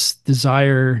articulate this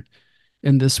desire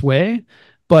in this way.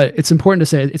 But it's important to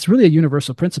say it's really a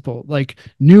universal principle. Like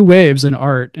new waves in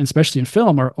art, and especially in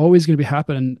film, are always going to be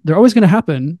happening. They're always going to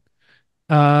happen,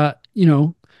 uh, you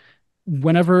know,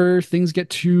 whenever things get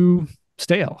too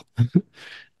stale.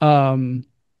 um,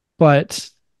 but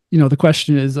the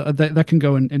question is that can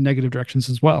go in negative directions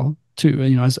as well, too.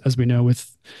 As we know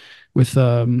with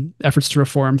efforts to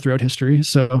reform throughout history.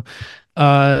 So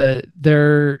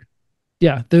there's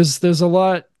a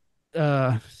lot.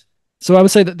 So I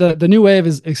would say that the new wave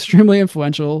is extremely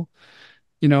influential,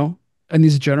 in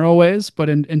these general ways, but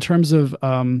in terms of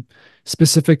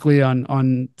specifically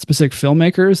on specific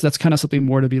filmmakers, that's kind of something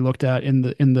more to be looked at in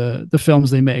the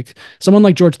films they make. Someone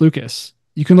like George Lucas,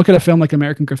 you can look at a film like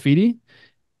American Graffiti.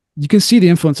 You can see the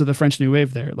influence of the French New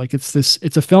Wave there. Like it's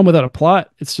a film without a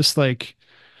plot. It's just like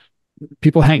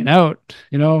people hanging out.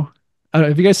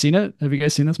 Have you guys seen it? Have you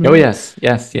guys seen this Oh, movie? yes,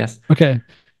 yes, yes. Okay.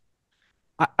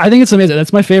 I think it's amazing.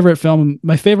 That's my favorite film,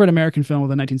 my favorite American film of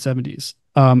the 1970s.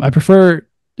 I prefer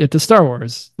it to Star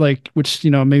Wars, which,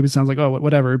 maybe sounds like, oh,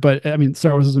 whatever. But I mean,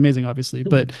 Star Wars is amazing, obviously.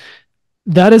 But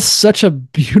that is such a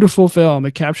beautiful film.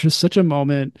 It captures such a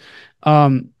moment.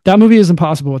 That movie is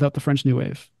impossible without the French New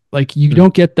Wave. Like you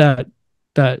don't get that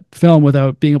film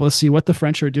without being able to see what the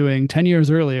French are doing 10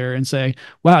 years earlier and say,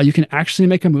 wow, you can actually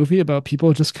make a movie about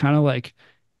people just kind of like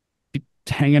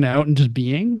hanging out and just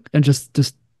being and just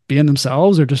being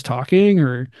themselves or just talking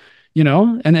or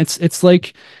and it's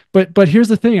like but here's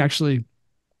the thing, actually,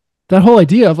 that whole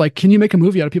idea of like, can you make a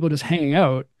movie out of people just hanging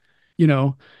out, you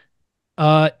know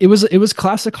it was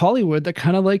classic Hollywood that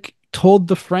kind of like told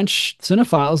the French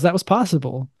cinephiles that was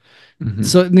possible. Mm-hmm.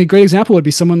 So the great example would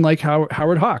be someone like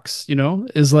Howard Hawks,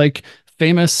 is like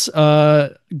famous,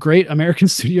 great American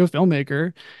studio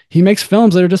filmmaker. He makes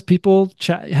films that are just people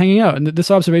hanging out. And this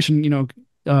observation,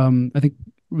 I think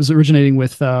was originating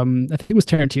with, I think it was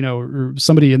Tarantino or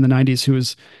somebody in the 90s who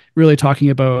was really talking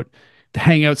about the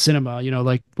hangout cinema,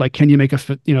 like can you make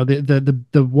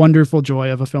the wonderful joy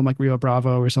of a film like Rio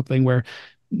Bravo or something where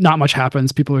not much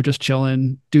happens, people are just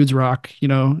chilling, dudes rock,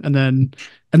 and then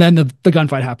the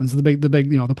gunfight happens, the big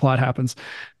the plot happens.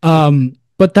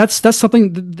 But that's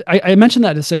something I mentioned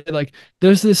that to say, like,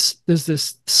 there's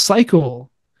this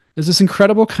cycle, there's this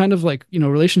incredible kind of like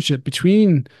relationship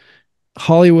between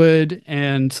Hollywood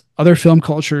and other film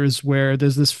cultures where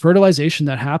there's this fertilization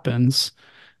that happens,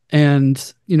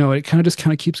 and it kind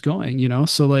of keeps going,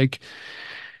 so like,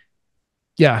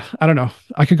 yeah, I don't know,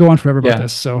 I could go on forever about Yeah.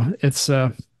 this. So it's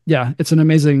yeah, it's an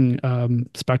amazing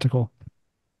spectacle.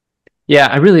 Yeah,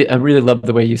 I really love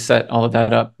the way you set all of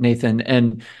that up, Nathan.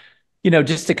 And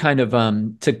just to kind of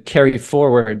to carry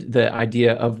forward the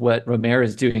idea of what Rohmer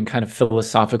is doing kind of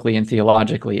philosophically and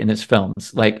theologically in his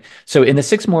films. Like, so in the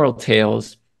Six Moral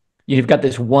Tales, you've got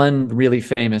this one really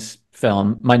famous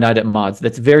film, My Night at Maud's,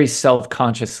 that's very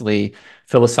self-consciously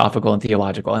philosophical and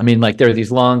theological. I mean, like there are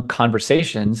these long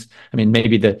conversations. I mean,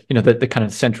 maybe the kind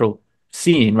of central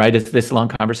scene, right, is this long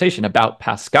conversation about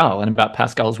Pascal and about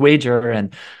Pascal's wager.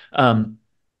 And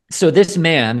so this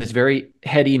man, this very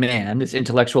heady man, this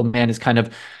intellectual man, is kind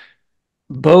of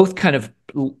both kind of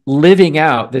living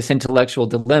out this intellectual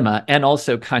dilemma and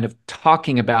also kind of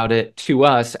talking about it to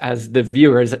us as the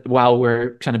viewers while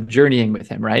we're kind of journeying with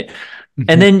him, right?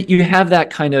 And then you have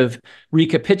that kind of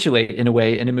recapitulate in a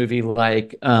way in a movie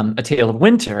like A Tale of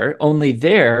Winter, only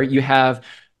there you have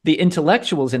the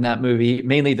intellectuals in that movie,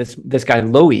 mainly this guy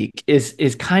Loic,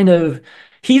 is kind of,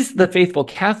 he's the faithful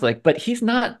Catholic, but he's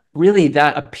not really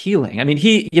that appealing. I mean,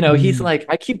 he's Mm. like,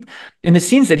 I keep in the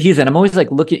scenes that he's in, I'm always like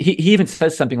looking, he even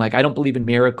says something like, I don't believe in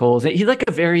miracles. He's like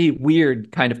a very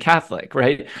weird kind of Catholic,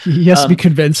 right? He has to be Um,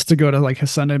 convinced to go to like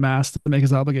his Sunday mass to make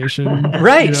his obligation, you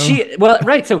Right. know?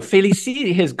 Right. So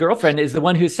Felicie, his girlfriend, is the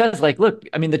one who says, like, look,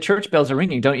 I mean, the church bells are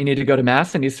ringing. Don't you need to go to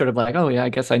mass? And he's sort of like, oh, yeah, I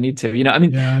guess I need to. I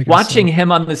mean, Yeah, I guess watching so.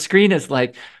 him on the screen is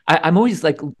like, I'm always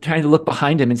like trying to look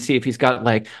behind him and see if he's got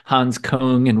like Hans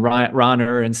Kung and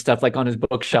Ronner and stuff like on his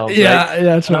bookshelves, right? Yeah,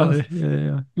 yeah, Um, totally.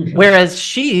 Yeah, yeah. Whereas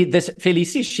this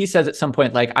Felicie, she says at some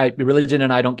point, like, religion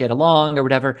and I don't get along or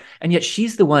whatever. And yet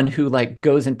she's the one who like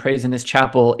goes and prays in this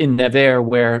chapel in Nevers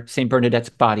where Saint Bernadette's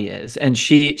body is. And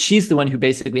she's the one who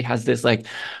basically has this like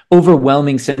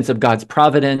overwhelming sense of God's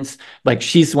providence. Like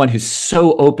she's the one who's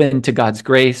so open to God's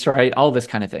grace, right? All this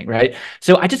kind of thing, right?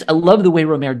 So I love the way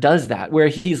Rohmer does that, where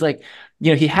he's like,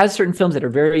 he has certain films that are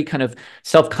very kind of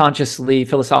self-consciously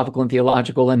philosophical and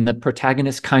theological, and the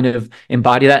protagonist kind of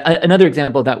embody that. Another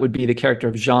example of that would be the character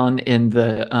of Jean in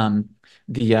the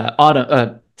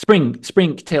autumn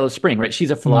spring tale of spring, right? She's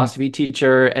a Mm. philosophy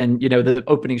teacher, and the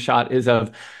opening shot is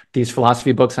of these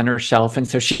philosophy books on her shelf, and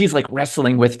so she's like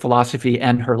wrestling with philosophy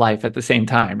and her life at the same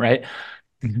time, right?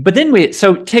 Mhm. But then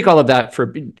so take all of that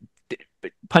for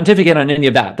pontificate on any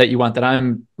of that you want that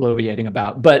I'm bloviating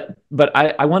about. But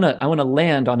I want to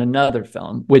land on another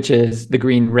film, which is The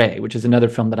Green Ray, which is another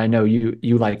film that I know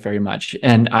you like very much,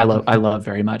 and I love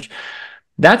very much.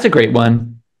 That's a great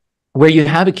one where you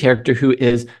have a character who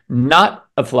is not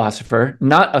a philosopher,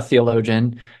 not a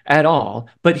theologian at all,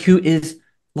 but who is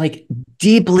like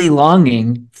deeply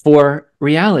longing for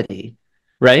reality,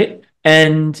 right?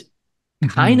 And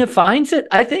kind Mhm. of finds it,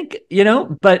 I think,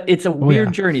 but it's a Oh weird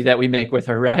yeah. journey that we make with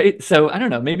her, right? So I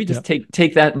don't know, maybe Yeah. just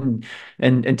take that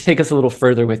and take us a little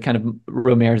further with kind of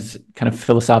Rohmer's kind of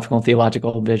philosophical and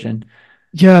theological vision.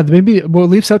 Yeah, maybe what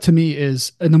leaps out to me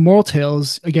is in the moral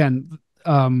tales, again,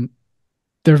 um,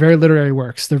 they're very literary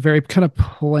works. They're very kind of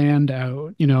planned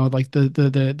out, like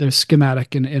they're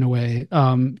schematic in a way.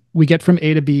 We get from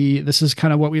A to B. This is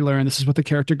kind of what we learn. This is what the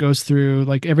character goes through.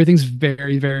 Like everything's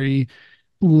very, very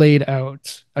laid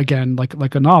out again,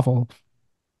 like a novel.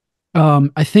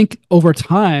 I think over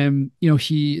time,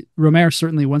 Romer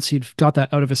certainly once he'd got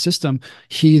that out of his system,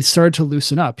 he started to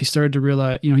loosen up. He started to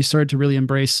realize, he started to really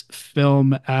embrace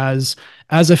film as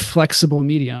a flexible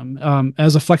medium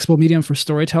for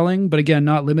storytelling, but again,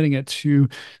 not limiting it to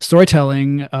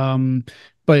storytelling.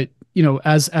 But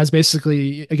as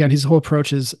basically, again, his whole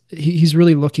approach is he's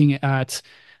really looking at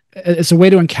it's a way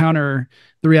to encounter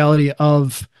the reality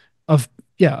of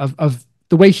yeah of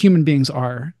the way human beings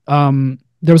are.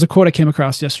 There was a quote I came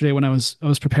across yesterday when I was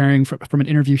preparing from an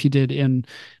interview he did in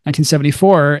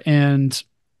 1974, and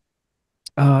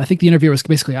I think the interviewer was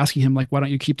basically asking him like, "Why don't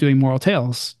you keep doing moral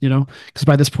tales?" Because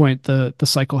by this point the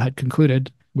cycle had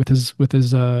concluded with his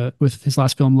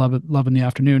last film, Love in the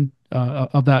Afternoon,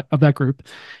 of that group,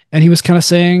 and he was kind of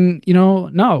saying,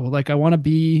 no, like I want to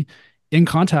be in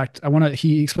contact. I want to.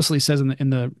 He explicitly says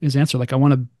in his answer, like I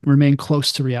want to remain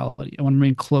close to reality. I want to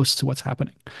remain close to what's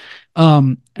happening.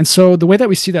 And so the way that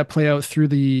we see that play out through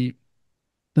the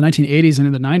 1980s and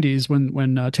in the 90s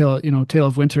when Tale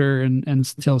of Winter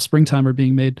and Tale of Springtime are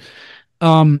being made,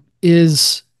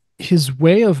 is his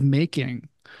way of making.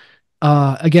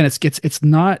 Again, it's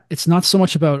not so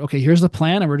much about, okay, here's the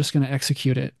plan and we're just going to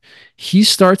execute it. He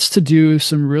starts to do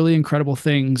some really incredible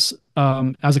things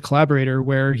as a collaborator,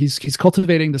 where he's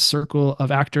cultivating the circle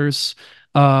of actors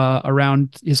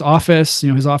around his office.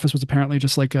 His office was apparently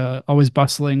just like always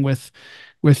bustling with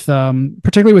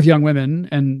particularly with young women,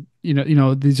 and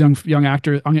these young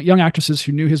actresses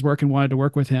who knew his work and wanted to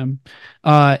work with him.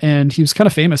 And he was kind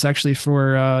of famous actually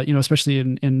for especially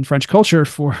in French culture,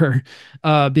 for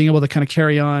being able to kind of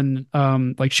carry on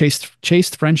like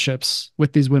chaste friendships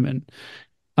with these women.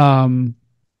 Um,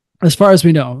 as far as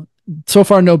we know, so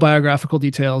far no biographical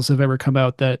details have ever come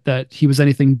out that he was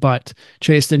anything but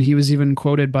chaste. And he was even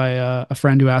quoted by a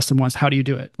friend who asked him once, "How do you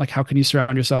do it? Like, how can you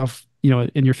surround yourself, in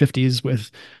your 50s with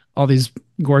all these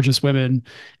gorgeous women?"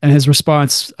 And his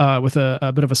response, with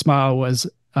a bit of a smile, was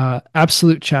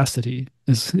absolute chastity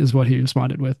is what he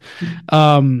responded with.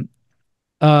 Um,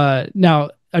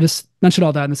 now, I just mentioned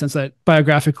all that in the sense that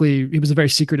biographically, he was a very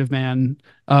secretive man,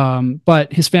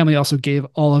 but his family also gave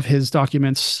all of his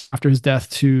documents after his death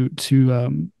to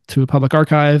a public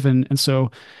archive, and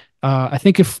so I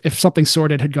think if something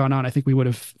sordid had gone on, I think we would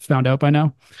have found out by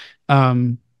now.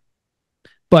 Um,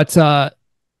 but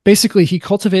basically, he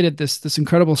cultivated this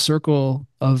incredible circle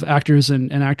of actors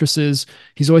and actresses.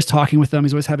 He's always talking with them.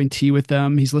 He's always having tea with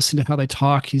them. He's listening to how they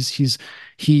talk.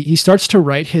 He starts to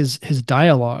write his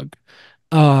dialogue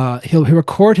he'll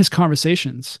record his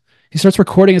conversations. He starts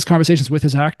recording his conversations with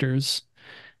his actors,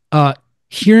 uh,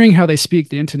 hearing how they speak,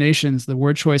 the intonations, the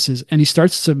word choices, and he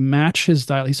starts to match his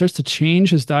dialogue. He starts to change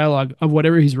his dialogue of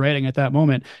whatever he's writing at that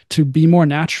moment to be more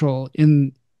natural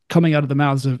in coming out of the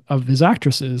mouths of his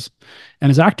actresses and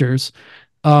his actors,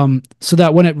 so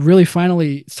that when it really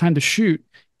finally it's time to shoot,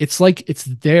 it's like it's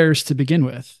theirs to begin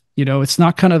with. It's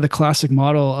not kind of the classic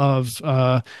model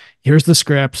of here's the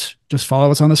script, just follow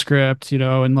what's on the script,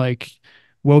 and like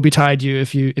woe betide you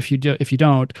if you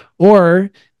don't. Or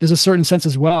there's a certain sense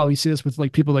as well. You see this with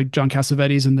like people like John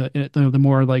Cassavetes and the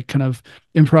more like kind of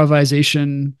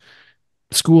improvisation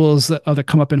schools that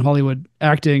come up in Hollywood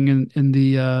acting in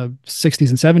the 60s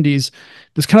and 70s.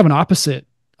 There's kind of an opposite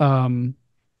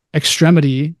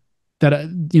extremity that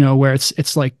where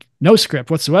it's like no script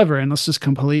whatsoever, and let's just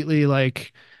completely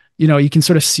like you can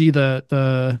sort of see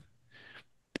the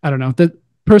I don't know, that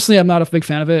personally I'm not a big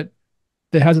fan of it.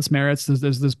 It has its merits.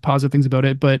 There's positive things about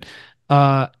it, but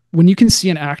when you can see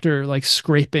an actor like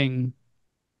scraping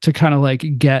to kind of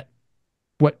like get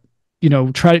what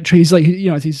he's like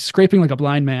he's scraping like a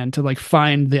blind man to like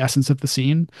find the essence of the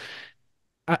scene.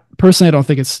 Personally, I don't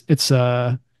think it's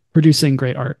producing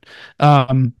great art.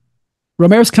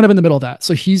 Romero's kind of in the middle of that.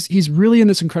 So he's really in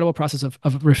this incredible process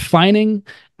of refining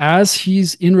as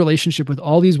he's in relationship with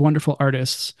all these wonderful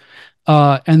artists.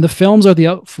 And the films are the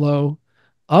outflow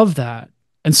of that.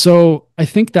 And so I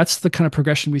think that's the kind of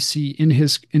progression we see in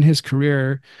his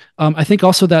career. I think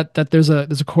also that there's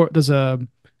a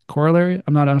corollary.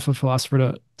 I'm not enough of a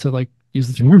philosopher to like use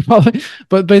the term, probably,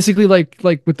 but basically like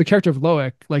with the character of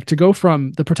Loic, like to go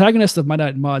from the protagonist of My Night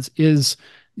at Maud's is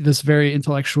this very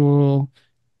intellectual,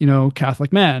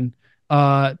 Catholic man.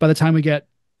 By the time we get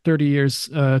 30 years,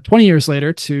 20 years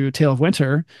later to Tale of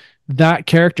Winter, that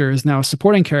character is now a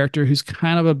supporting character who's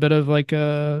kind of a bit of like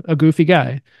a goofy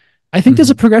guy. I think there's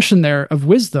a Mhm. progression there of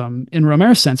wisdom in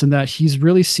Romero's sense, in that he's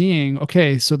really seeing,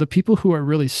 okay, so the people who are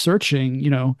really searching,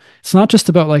 it's not just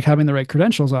about like having the right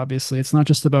credentials, obviously. It's not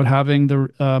just about having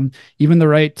the even the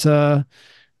right the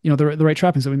right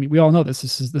trappings. I mean, we all know this.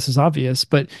 This is obvious,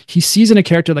 but he sees in a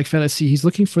character like Felicie, he's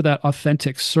looking for that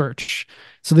authentic search.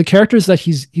 So the characters that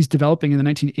he's developing in the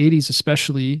 1980s,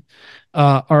 especially,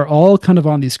 are all kind of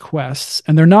on these quests,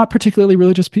 and they're not particularly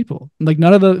religious people. Like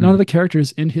none of the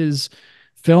characters in his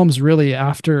films really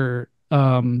after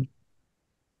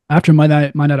My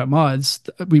Night at Maud's,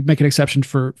 we make an exception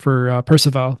for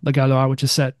Percival the Galois, which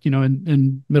is set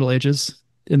in Middle Ages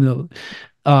in the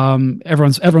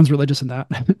everyone's religious in that.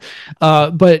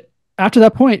 But after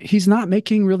that point, he's not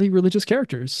making really religious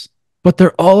characters, but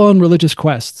they're all on religious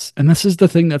quests. And this is the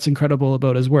thing that's incredible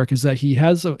about his work, is that he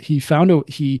found a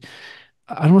he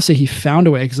I don't want to say he found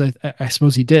a way, because I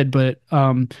suppose he did, but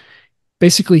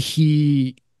basically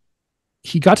he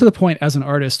got to the point as an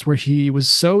artist where he was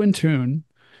so in tune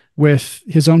with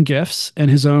his own gifts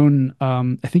and his own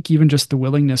I think even just the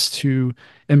willingness to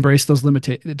embrace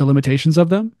the limitations of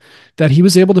them, that he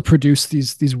was able to produce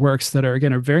these works that are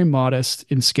very modest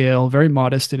in scale, very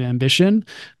modest in ambition,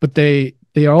 but they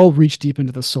all reach deep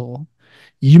into the soul.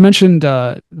 You mentioned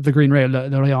the Green Ray,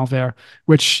 Le Rayon Vert,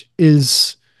 which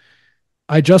is,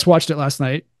 I just watched it last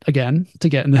night again to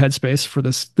get in the headspace for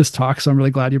this talk, so I'm really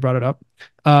glad you brought it up.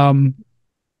 um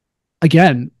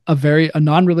Again, a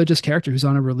non-religious character who's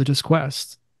on a religious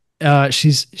quest.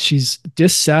 She's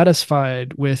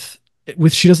dissatisfied with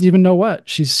she doesn't even know what.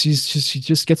 She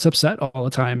just gets upset all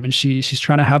the time, and she's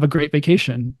trying to have a great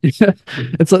vacation.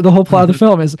 It's like the whole plot of the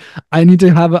film is, I need to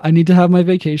have my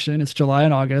vacation. It's July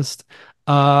and August.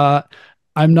 Uh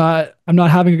I'm not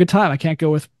having a good time. I can't go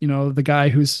with, the guy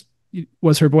who's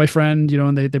was her boyfriend,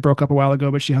 and they broke up a while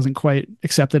ago, but she hasn't quite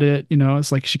accepted it.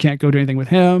 It's like she can't go do anything with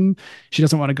him. She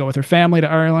doesn't want to go with her family to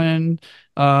Ireland.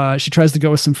 She tries to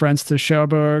go with some friends to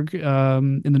Cherbourg,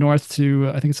 in the north,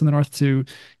 I think it's in the north, to,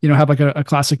 have like a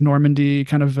classic Normandy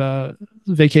kind of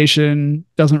vacation.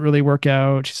 Doesn't really work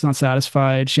out. She's not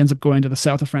satisfied. She ends up going to the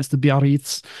south of France, to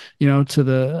Biarritz, to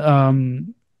the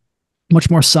much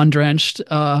more sun drenched,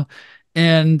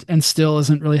 and still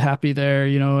isn't really happy there,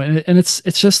 and it's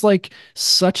just like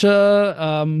such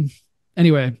a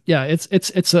anyway, yeah,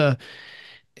 it's a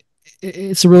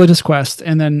religious quest.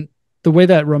 And then the way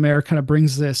that Romer kind of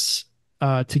brings this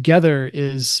together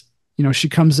is, she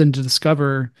comes in to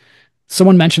discover,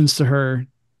 someone mentions to her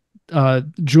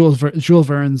Jules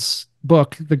Verne's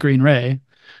book, The Green Ray,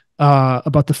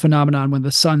 about the phenomenon when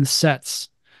the sun sets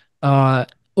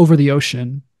over the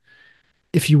ocean.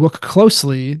 If you look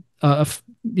closely,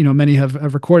 many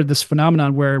have recorded this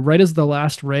phenomenon where right as the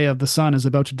last ray of the sun is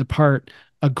about to depart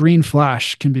a green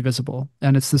flash can be visible,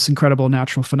 and it's this incredible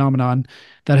natural phenomenon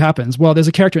that happens. Well, there's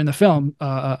a character in the film,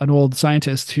 an old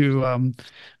scientist who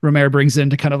Rohmer brings in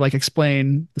to kind of like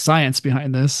explain the science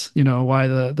behind this. You know, why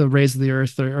the rays of the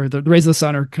Earth or the rays of the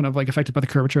sun are kind of like affected by the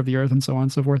curvature of the Earth and so on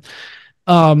and so forth.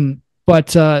 But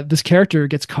this character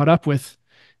gets caught up with,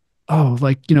 oh,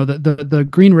 like, you know, the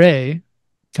green ray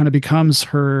kind of becomes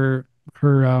her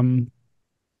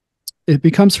it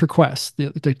becomes her quest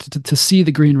to see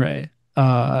the green ray.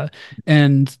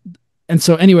 And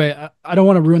so anyway, I don't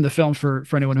want to ruin the film for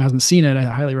anyone who hasn't seen it. I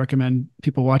highly recommend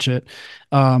people watch it.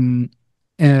 Um,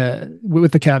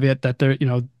 with the caveat that there, you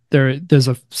know, there's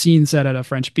a scene set at a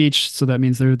French beach, so that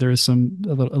means there is a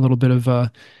little bit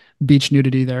of beach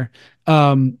nudity there.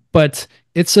 But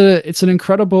it's an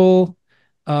incredible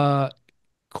uh,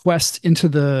 quest into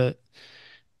the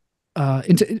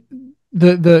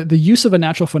use of a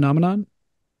natural phenomenon,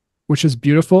 which is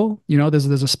beautiful. You know,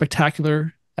 there's a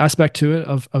spectacular aspect to it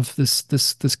of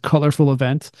this colorful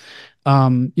event.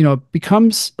 You know, it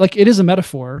becomes like it is a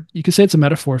metaphor. You could say it's a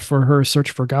metaphor for her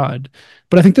search for God.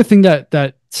 But I think the thing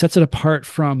that sets it apart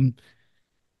from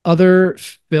other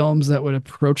films that would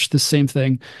approach the same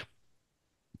thing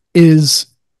is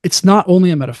it's not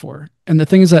only a metaphor. And the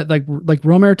thing is that like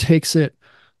Rohmer takes it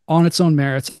on its own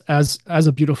merits as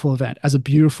a beautiful event, as a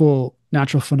beautiful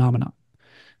natural phenomenon.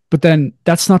 But then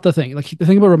that's not the thing. Like the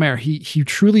thing about Rohmer, he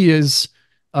truly is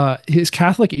his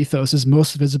Catholic ethos is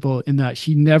most visible in that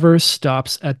he never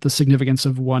stops at the significance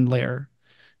of one layer.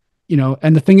 You know,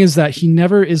 and the thing is that he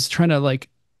never is trying to like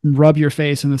rub your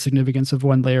face in the significance of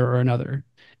one layer or another.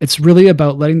 It's really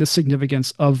about letting the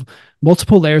significance of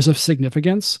multiple layers of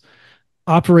significance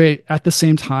operate at the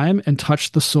same time and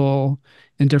touch the soul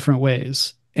in different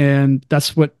ways. And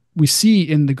that's what we see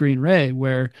in the Green Ray,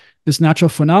 where this natural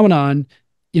phenomenon,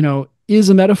 you know, is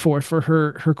a metaphor for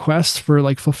her quest for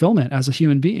like fulfillment as a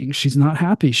human being. She's not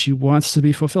happy. She wants to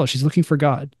be fulfilled. She's looking for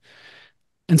God.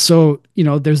 And so, you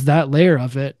know, there's that layer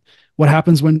of it. What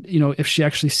happens when, you know, if she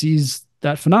actually sees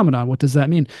that phenomenon, what does that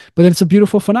mean? But it's a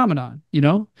beautiful phenomenon, you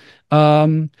know?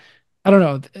 I don't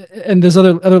know. And there's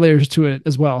other layers to it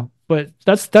as well. But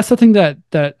that's the thing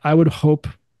that I would hope,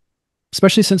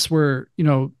 especially since we're, you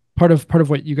know, part of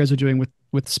what you guys are doing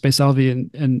with Space Alvi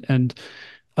and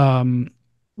um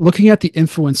looking at the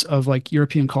influence of like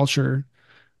European culture.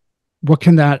 What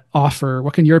can that offer?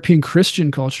 What can European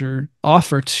Christian culture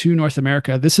offer to North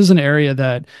America? This is an area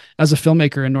that, as a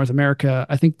filmmaker in North America,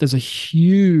 I think there's a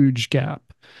huge gap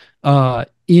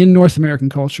in North American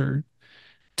culture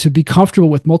to be comfortable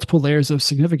with multiple layers of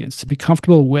significance, to be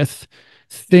comfortable with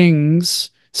things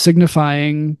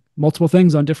signifying multiple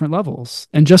things on different levels,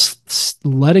 and just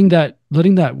letting that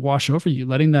wash over you,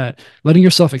 letting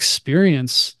yourself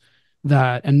experience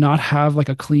that, and not have like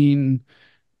a clean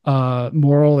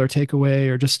moral or takeaway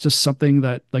or just something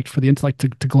that like for the intellect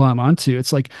to glom onto.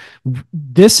 It's like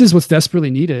this is what's desperately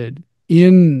needed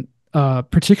in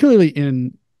particularly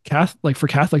in like for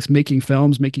Catholics making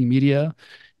films, making media.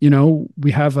 You know,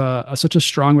 we have such a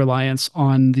strong reliance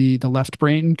on the left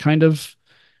brain kind of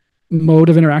mode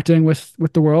of interacting with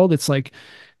the world. It's like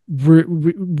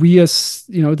we as,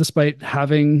 you know, despite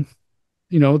having,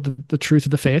 you know, the truth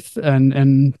of the faith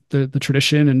and the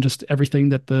tradition and just everything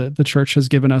that the church has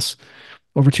given us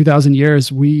over 2000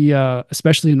 years, we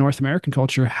especially in North American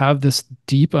culture have this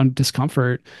deep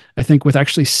discomfort, I think, with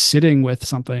actually sitting with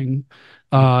something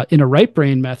in a right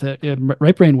brain method, in a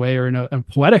right brain way, or in a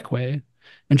poetic way,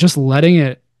 and just letting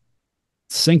it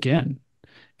sink in.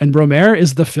 And Rohmer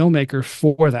is the filmmaker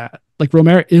for that. Like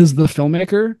Rohmer is the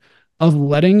filmmaker of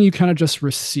letting you kind of just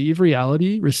receive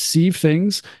reality, receive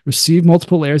things, receive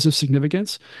multiple layers of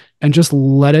significance, and just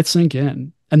let it sink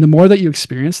in. And the more that you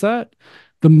experience that,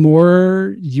 the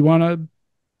more you want to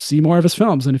see more of his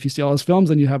films. And if you see all his films,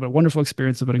 then you have a wonderful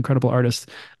experience of an incredible artist.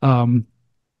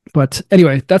 But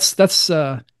anyway,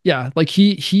 yeah, like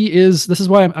he is. This is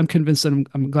why I'm convinced that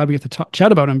I'm glad we get to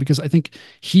chat about him, because I think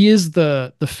he is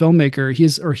the filmmaker. He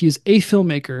is a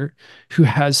filmmaker who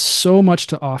has so much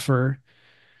to offer.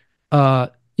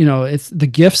 You know, it's the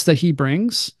gifts that he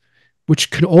brings,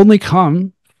 which could only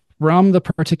come from the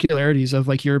particularities of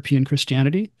like European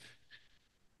Christianity,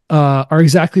 are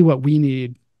exactly what we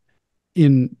need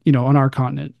in, you know, on our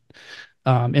continent,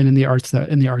 and in the art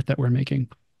that we're making.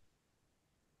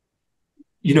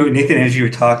 You know, Nathan, as you were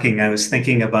talking, I was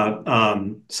thinking about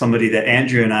somebody that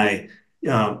Andrew and I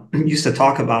used to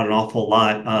talk about an awful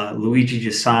lot, Luigi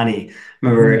Giussani.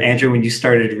 Remember, Mm. Andrew, when you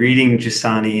started reading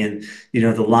Giussani and, you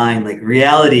know, the line like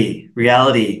reality,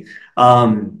 reality.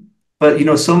 But, you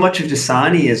know, so much of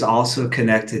Giussani is also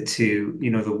connected to, you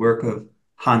know, the work of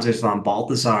Hans Urs von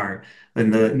Balthasar.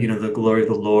 and the, Mm. the glory of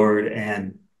the Lord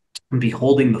and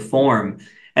beholding the form.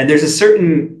 And there's a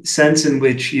certain sense in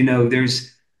which,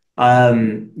 there's,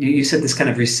 you said this kind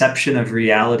of reception of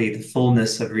reality, the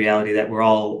fullness of reality that we're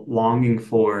all longing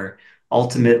for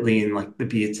ultimately in like the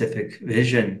beatific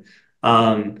vision.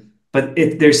 But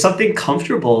there's something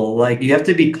comfortable, like you have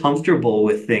to be comfortable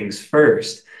with things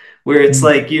first, where it's Mm.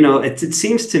 like, it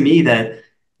seems to me that,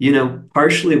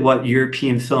 partially what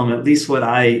European film, at least what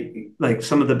I like,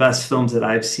 some of the best films that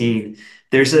I've seen,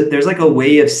 there's like a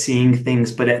way of seeing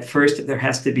things, but at first there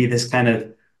has to be this kind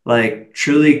of like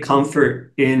truly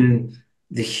comfort in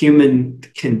the human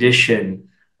condition,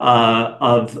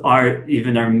 of our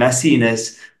even our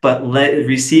messiness, but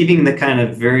receiving the kind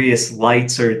of various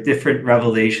lights or different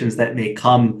revelations that may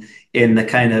come in the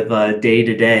kind of day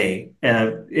to day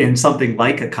in something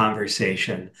like a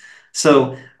conversation.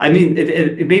 So, I mean,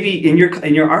 maybe in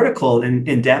your article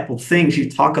in Dappled Things, you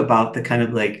talk about the kind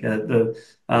of like the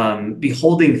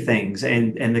beholding things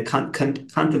and the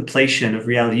contemplation of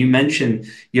reality. You mentioned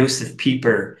Josef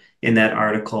Pieper in that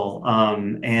article,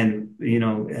 and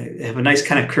have a nice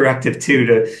kind of corrective too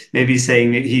to maybe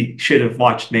saying that he should have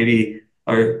watched maybe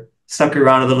or stuck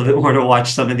around a little bit more to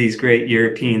watch some of these great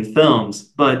European films.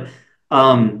 But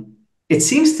it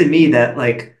seems to me that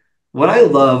like what I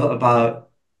love about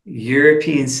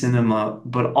European cinema,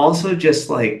 but also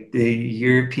just like the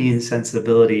European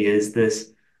sensibility is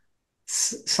this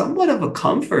somewhat of a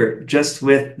comfort just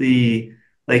with the,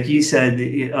 like you said,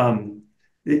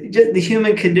 the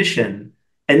human condition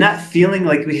and not feeling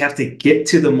like we have to get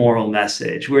to the moral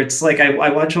message where it's like I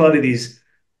watch a lot of these,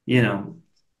 you know,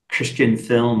 Christian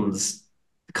films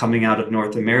coming out of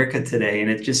North America today, and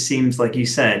it just seems like you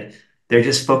said, they're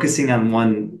just focusing on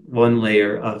one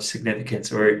layer of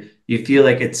significance, or you feel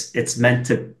like it's meant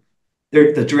to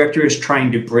the director is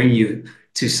trying to bring you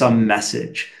to some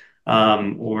message,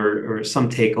 or some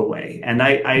takeaway. And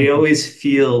I Mhm. always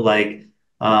feel like,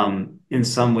 in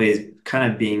some ways,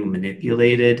 kind of being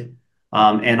manipulated,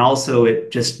 and also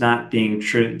it just not being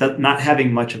true, not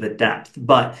having much of a depth.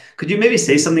 But could you maybe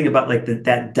say something about like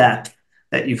that depth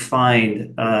that you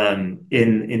find,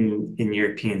 in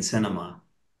European cinema?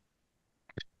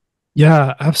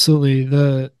 Yeah, absolutely.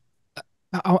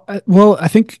 Well, I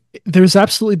think there's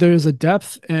a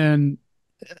depth, and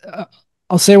uh,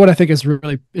 I'll say what I think is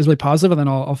really positive, and then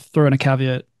I'll throw in a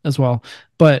caveat as well.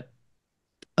 But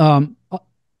um,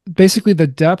 basically, the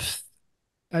depth.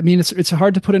 I mean, it's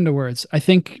hard to put into words. I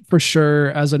think for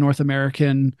sure, as a North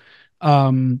American,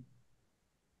 um,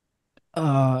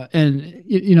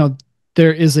 and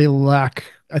there is a lack.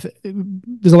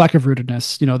 There's a lack of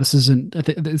rootedness. This isn't.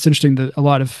 It's interesting that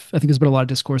I think there's been a lot of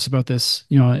discourse about this.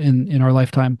 In our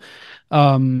lifetime,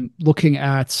 looking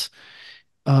at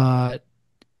uh,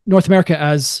 North America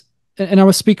as, and I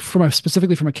will speak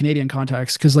specifically from a Canadian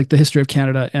context, because like the history of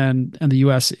Canada and the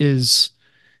U.S. is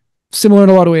similar in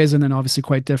a lot of ways, and then obviously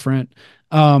quite different.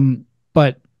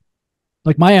 But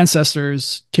like my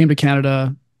ancestors came to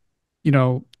Canada, you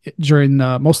know, during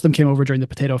most of them came over during the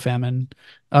potato famine,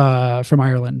 from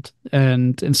Ireland,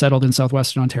 and settled in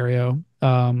southwestern Ontario,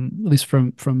 at least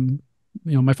from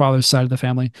my father's side of the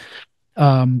family.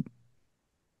 Um,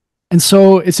 and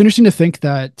so it's interesting to think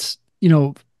that,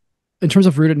 in terms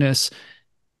of rootedness,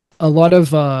 a lot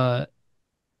of uh,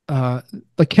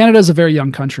 like Canada is a very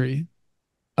young country.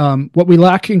 What we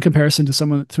lack in comparison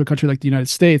to a country like the United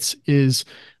States is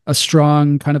a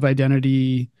strong kind of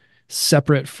identity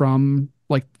separate from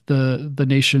like the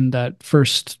nation that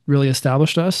first really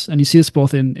established us. And you see this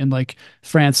both in like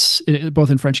France, both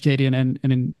in French Canadian and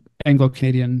in Anglo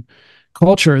Canadian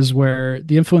cultures, where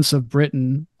the influence of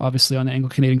Britain, obviously, on the Anglo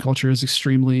Canadian culture is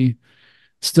extremely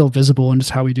still visible in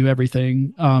just how we do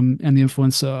everything. And the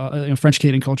influence, French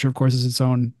Canadian culture, of course, is its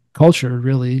own culture,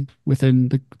 really, within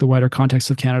the wider context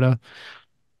of Canada.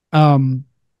 Um,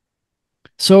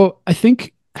 so I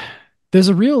think there's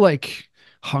a real like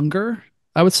hunger,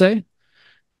 I would say,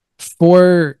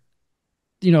 for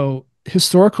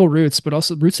historical roots, but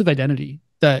also roots of identity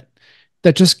that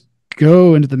just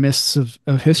go into the mists of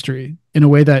history in a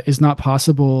way that is not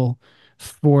possible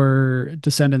for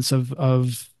descendants of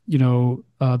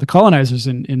the colonizers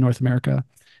in North America.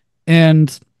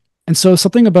 And and so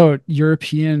something about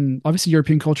obviously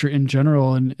European culture in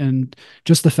general, and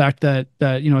just the fact that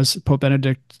as Pope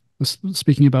Benedict was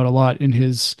speaking about a lot in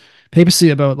his papacy,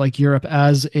 about like Europe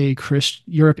is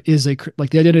like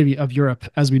the identity of Europe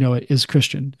as we know it is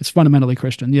Christian. It's fundamentally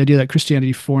Christian. The idea that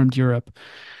Christianity formed Europe.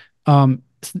 Um,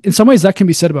 in some ways, that can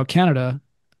be said about Canada.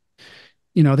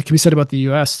 That can be said about the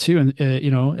U.S. too, and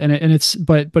and it's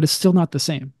but it's still not the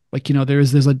same. Like,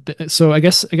 there's a so I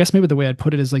guess maybe the way I'd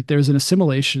put it is like there's an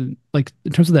assimilation, like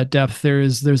in terms of that depth,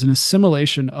 there's an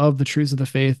assimilation of the truths of the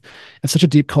faith at such a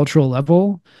deep cultural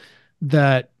level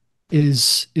that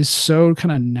is so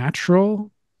kind of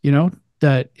natural, you know,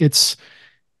 that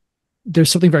there's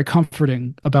something very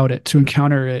comforting about it to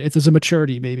encounter it. There's a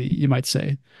maturity, maybe you might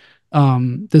say.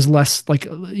 There's less like,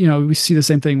 we see the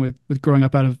same thing with growing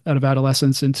up out of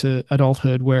adolescence into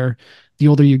adulthood, where the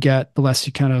older you get, the less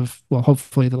you kind of, well,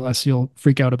 hopefully the less you'll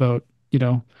freak out about,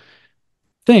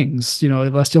 things, the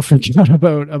less you'll freak out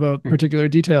about particular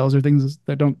details or things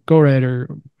that don't go right, or,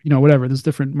 whatever. There's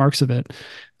different marks of it.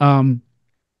 Um,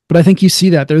 but I think you see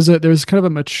that there's kind of a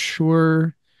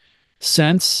mature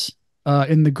sense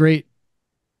in the great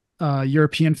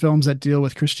European films that deal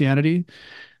with Christianity.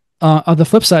 On the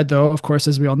flip side, though, of course,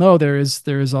 as we all know, there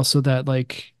is also that,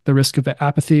 like, the risk of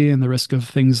apathy and the risk of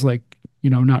things like,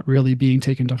 not really being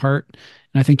taken to heart.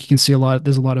 And I think you can see a lot.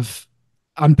 There's a lot of.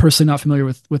 I'm personally not familiar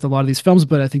with a lot of these films,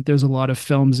 but I think there's a lot of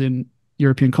films in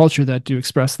European culture that do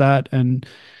express that, and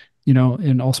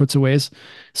in all sorts of ways.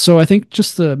 So I think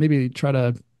just to maybe try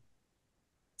to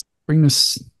bring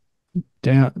this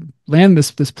down, land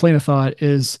this plane of thought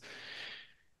is,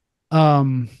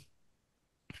 um,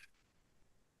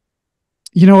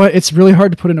 you know what? It's really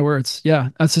hard to put into words. Yeah,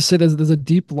 as to say, there's a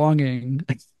deep longing.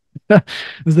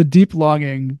 There's a deep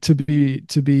longing to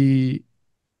be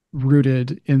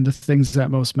rooted in the things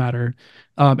that most matter,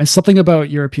 and something about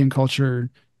European culture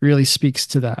really speaks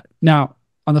to that. Now,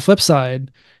 on the flip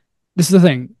side, this is the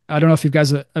thing. I don't know if you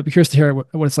guys. I'd be curious to hear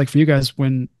what it's like for you guys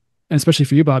when, and especially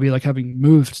for you, Bobby, like having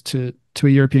moved to a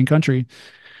European country.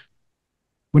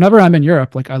 Whenever I'm in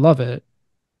Europe, like I love it.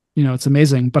 It's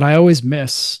amazing, but I always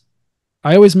miss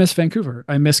Vancouver.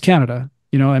 I miss Canada.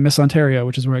 I miss Ontario,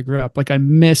 which is where I grew up. Like I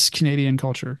miss Canadian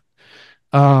culture.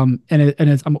 I'm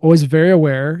always very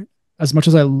aware, as much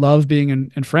as I love being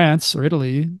in France or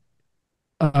Italy,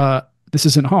 uh, this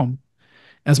isn't home.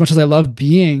 As much as I love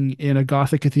being in a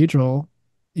Gothic cathedral,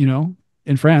 you know,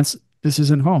 in France, this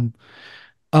isn't home.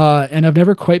 And I've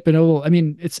never quite been able. I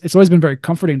mean, it's always been very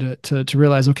comforting to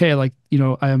realize, okay, like,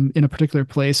 I'm in a particular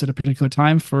place at a particular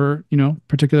time for,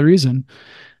 particular reason.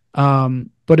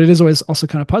 But it is always also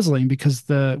kind of puzzling because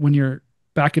when you're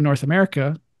back in North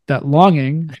America, that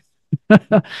longing,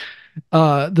 the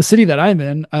city that I'm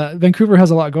in, Vancouver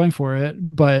has a lot going for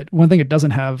it, but one thing it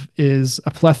doesn't have is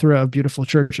a plethora of beautiful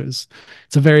churches.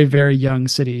 It's a very, very young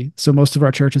city, so most of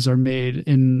our churches are made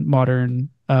in modern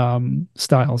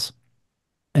styles,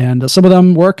 and some of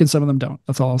them work and some of them don't.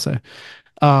 That's all I'll say.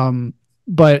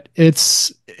 But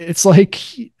it's like,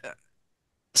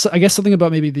 so I guess something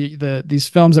about maybe these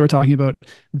films that we're talking about,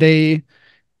 they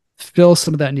fill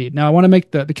some of that need. Now, I want to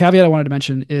make the caveat I wanted to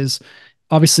mention is,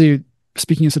 obviously,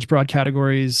 speaking in such broad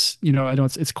categories, I know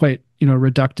it's quite,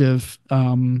 reductive.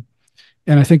 And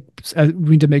I think we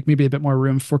need to make maybe a bit more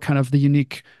room for kind of the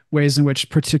unique ways in which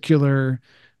particular,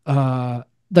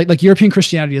 like European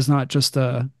Christianity is not just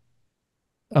a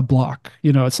block.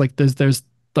 It's like there's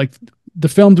like the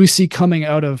films we see coming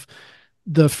out of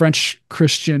the French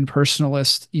Christian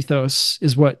personalist ethos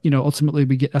is what, ultimately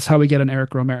we get. That's how we get an Éric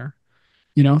Rohmer.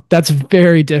 That's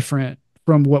very different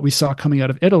from what we saw coming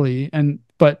out of Italy. And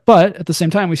but at the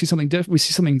same time, we see something we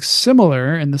see something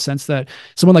similar in the sense that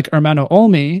someone like Armando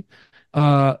Olmi,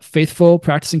 faithful,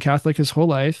 practicing Catholic his whole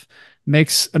life,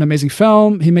 makes an amazing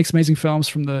film. He makes amazing films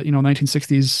from the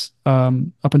 1960s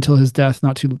up until his death,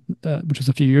 not too which was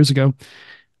a few years ago.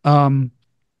 Um,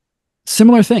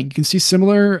 Similar thing. You can see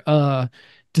similar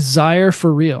desire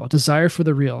for real, desire for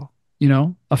the real.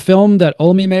 A film that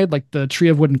Olmi made, like The Tree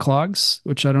of Wooden Clogs,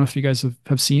 which I don't know if you guys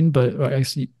have seen, but I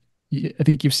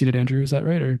think you've seen it, Andrew. Is that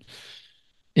right? Or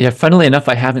Yeah, funnily enough,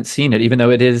 I haven't seen it, even though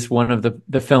it is one of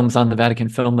the films on the Vatican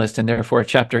film list and therefore a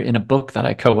chapter in a book that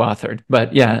I co-authored.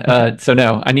 But yeah, okay. so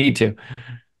no, I need to.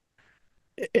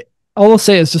 All I'll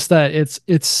say is just that it's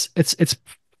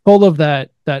full of that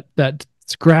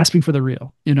it's grasping for the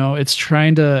real. It's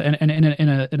trying to, and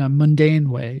in a mundane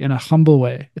way, in a humble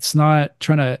way. It's not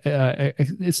trying to.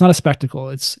 It's not a spectacle.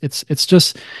 It's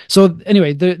just. So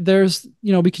anyway, there's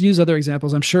we could use other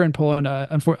examples. I'm sure in Poland.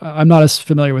 I'm not as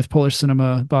familiar with Polish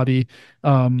cinema, Bobby,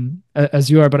 as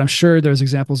you are, but I'm sure there's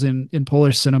examples in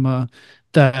Polish cinema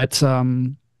that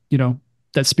you know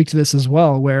that speak to this as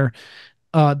well, where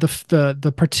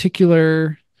the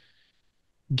particular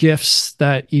gifts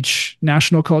that each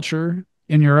national culture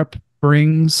in Europe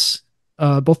brings,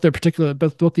 both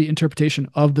the interpretation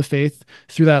of the faith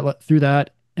through that,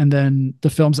 and then the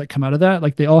films that come out of that,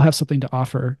 like they all have something to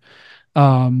offer.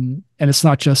 And it's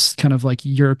not just kind of like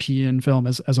European film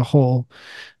as a whole.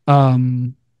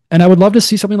 Um, And I would love to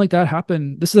see something like that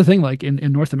happen. This is the thing, like in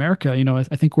North America,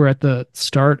 I think we're at the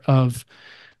start of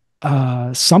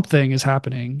something is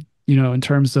happening, in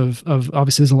terms of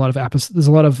obviously there's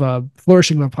a lot of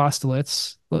flourishing of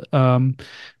apostolates.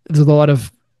 There's a lot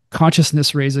of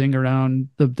consciousness raising around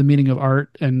the meaning of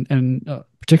art and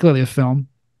particularly a film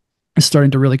is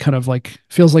starting to really kind of like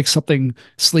feels like something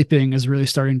sleeping is really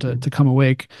starting to come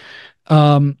awake.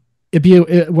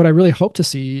 What I really hope to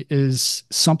see is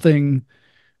something,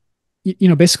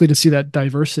 basically to see that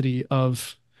diversity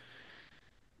of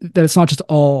that it's not just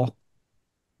all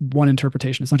one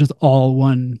interpretation. It's not just all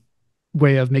one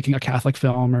way of making a Catholic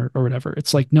film or whatever.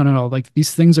 It's like, no, no, no. Like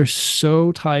these things are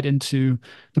so tied into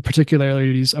the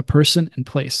particularities of person and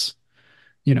place,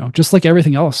 just like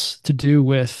everything else to do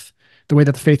with the way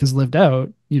that the faith is lived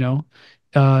out,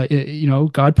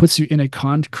 God puts you in a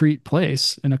concrete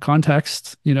place, in a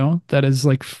context, that is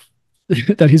like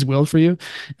that he's willed for you.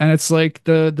 And it's like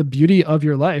the beauty of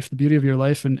your life,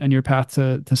 and your path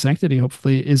to sanctity,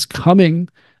 hopefully, is coming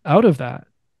out of that.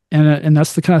 And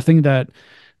that's the kind of thing that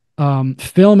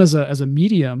film as a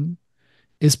medium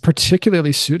is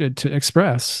particularly suited to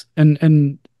express.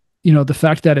 And the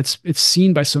fact that it's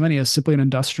seen by so many as simply an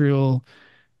industrial,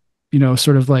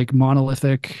 sort of like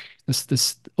monolithic,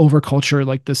 this over culture,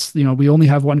 like this, we only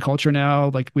have one culture now,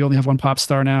 like we only have one pop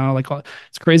star now, like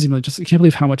it's crazy. But I can't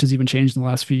believe how much has even changed in the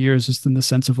last few years, just in the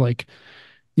sense of like,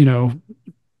 you know,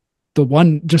 the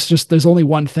one just there's only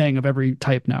one thing of every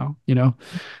type now.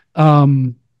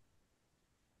 Um,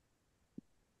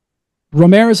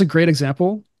 Romer is a great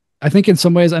example. I think in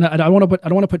some ways, and I don't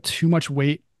want to put too much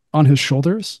weight on his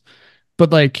shoulders,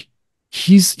 but like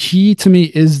he to me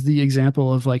is the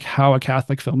example of like how a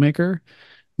Catholic filmmaker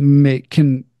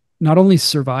can not only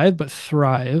survive but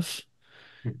thrive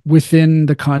within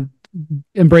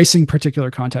embracing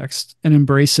particular context and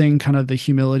embracing kind of the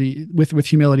humility with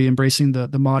humility, embracing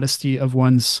the modesty of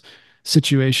one's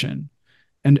situation,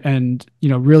 and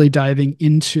really diving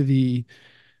into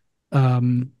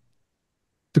um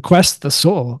the quest, the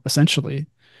soul, essentially,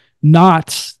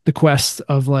 not the quest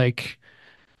of like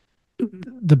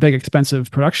the big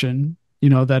expensive production,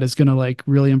 that is going to like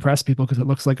really impress people because it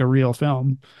looks like a real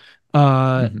film.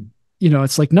 Uh, Mm-hmm.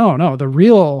 it's like, no, no, the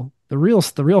real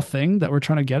thing that we're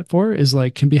trying to get for is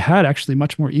like can be had actually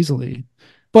much more easily,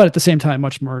 but at the same time,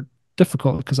 much more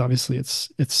difficult because obviously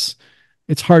it's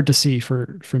hard to see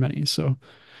for many. So,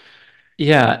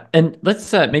 Yeah, and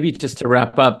let's maybe just to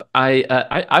wrap up,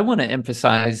 I want to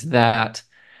emphasize that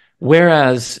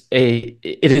whereas it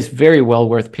is very well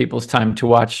worth people's time to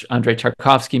watch Andrei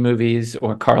Tarkovsky movies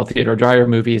or Carl Theodor Dreyer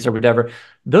movies or whatever,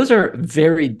 those are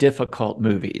very difficult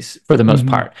movies for the most mhm,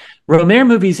 part. Romer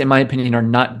movies, in my opinion, are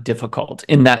not difficult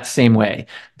in that same way.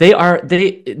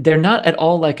 They're not at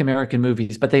all like American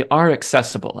movies, but they are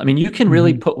accessible. I mean, you can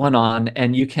really mhm. put one on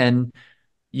and you can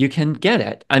get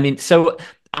it. I mean, so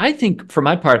I think for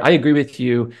my part, I agree with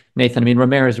you, Nathan. I mean,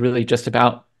 Romero is really just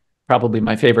about probably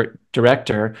my favorite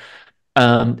director.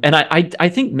 And I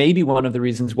think maybe one of the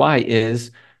reasons why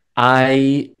is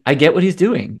I get what he's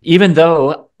doing, even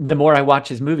though the more I watch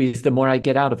his movies, the more I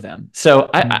get out of them. So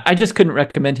I just couldn't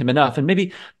recommend him enough. And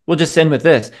maybe we'll just end with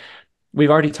this. We've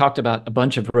already talked about a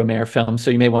bunch of Romero films,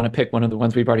 so you may want to pick one of the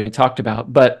ones we've already talked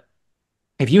about. But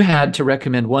if you had to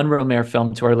recommend one Romero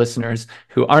film to our listeners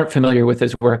who aren't familiar with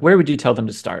his work, where would you tell them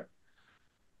to start?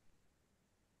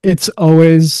 It's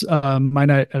always My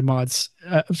Night at Mods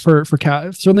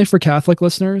certainly for Catholic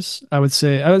listeners. I would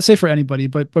say for anybody,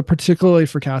 but particularly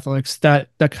for Catholics, that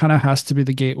kind of has to be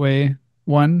the gateway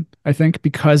one. I think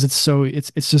because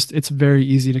it's very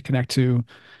easy to connect to.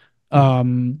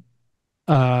 Um,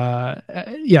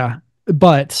 yeah.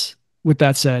 But with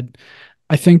that said,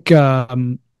 I think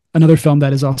another film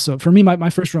that is also for me, my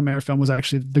first Romero film was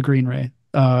actually The Green Ray.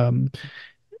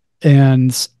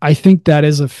 And I think that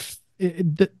is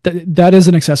that is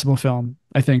an accessible film,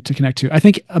 I think, to connect to. I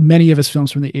think many of his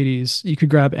films from the 80s, you could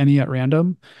grab any at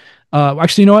random.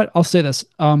 Actually, you know what? I'll say this.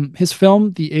 His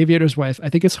film, The Aviator's Wife, I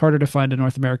think it's harder to find in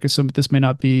North America, so this may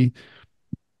not be,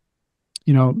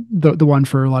 the one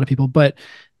for a lot of people, but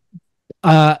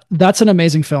that's an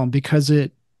amazing film because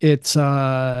it's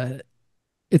oh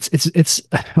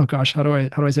gosh, how do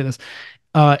I say this?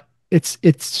 Uh,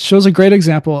 it shows a great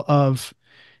example of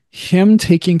him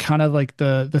taking kind of like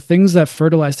the things that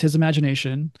fertilized his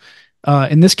imagination.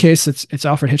 In this case, it's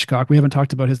Alfred Hitchcock. We haven't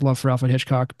talked about his love for Alfred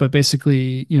Hitchcock, but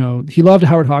basically, he loved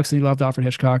Howard Hawks and he loved Alfred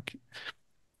Hitchcock,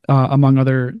 among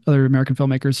other American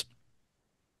filmmakers.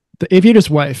 The Aviator's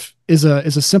Wife is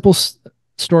a simple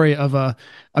story of a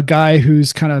guy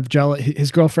who's kind of jealous.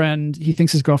 His girlfriend, he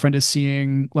thinks his girlfriend is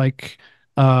seeing like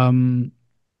um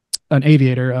an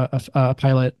aviator, a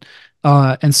pilot.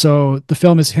 And so the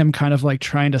film is him kind of like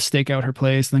trying to stake out her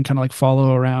place and then kind of like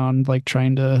follow around, like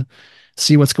trying to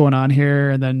see what's going on here.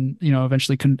 And then,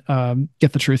 eventually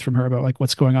get the truth from her about like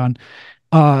what's going on.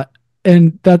 Uh,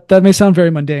 and that may sound very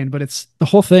mundane, but it's the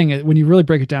whole thing. When you really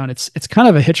break it down, it's kind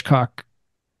of a Hitchcock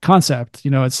concept.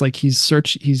 It's like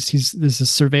there's this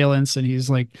surveillance and he's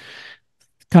like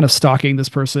kind of stalking this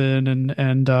person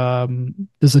and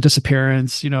there's a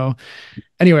disappearance.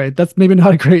 Anyway, that's maybe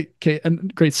not a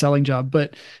great selling job,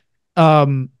 but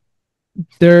um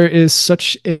there is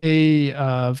such a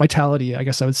vitality, I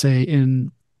guess I would say,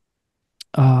 in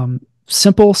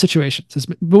simple situations.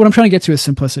 But what I'm trying to get to is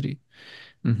simplicity.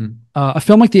 Mm-hmm. A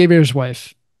film like The Aviator's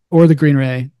Wife or The Green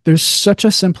Ray, there's such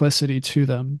a simplicity to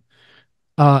them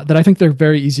that I think they're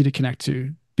very easy to connect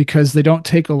to because they don't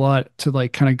take a lot to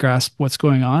like kind of grasp what's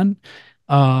going on.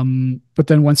 But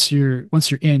then once you're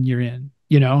in, you're in.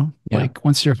 Yeah. Like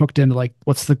once you're hooked into like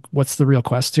what's the real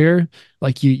quest here,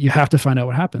 like you have to find out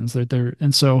what happens.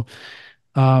 And so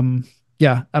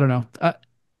yeah, I don't know.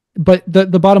 But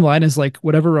the bottom line is like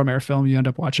whatever Rohmer film you end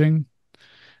up watching,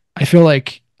 I feel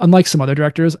like unlike some other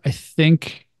directors, I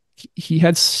think he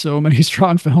had so many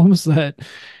strong films that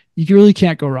you really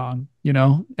can't go wrong,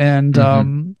 And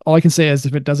Mm-hmm. all I can say is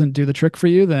if it doesn't do the trick for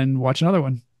you, then watch another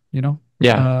one,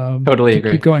 Yeah, totally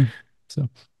agree. keep going. So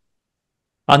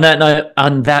On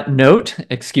that note,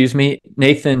 excuse me,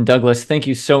 Nathan Douglas, thank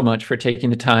you so much for taking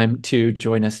the time to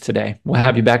join us today. We'll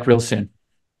have you back real soon.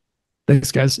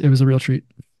 thanks, guys. It was a real treat.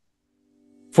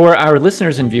 For our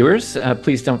listeners and viewers,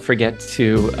 please don't forget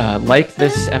to like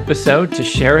this episode, to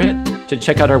share it, to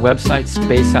check out our website,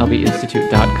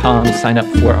 spacealbyinstitute.com, sign up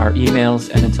for our emails,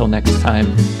 and until next time,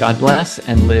 God bless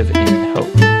and live in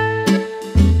hope.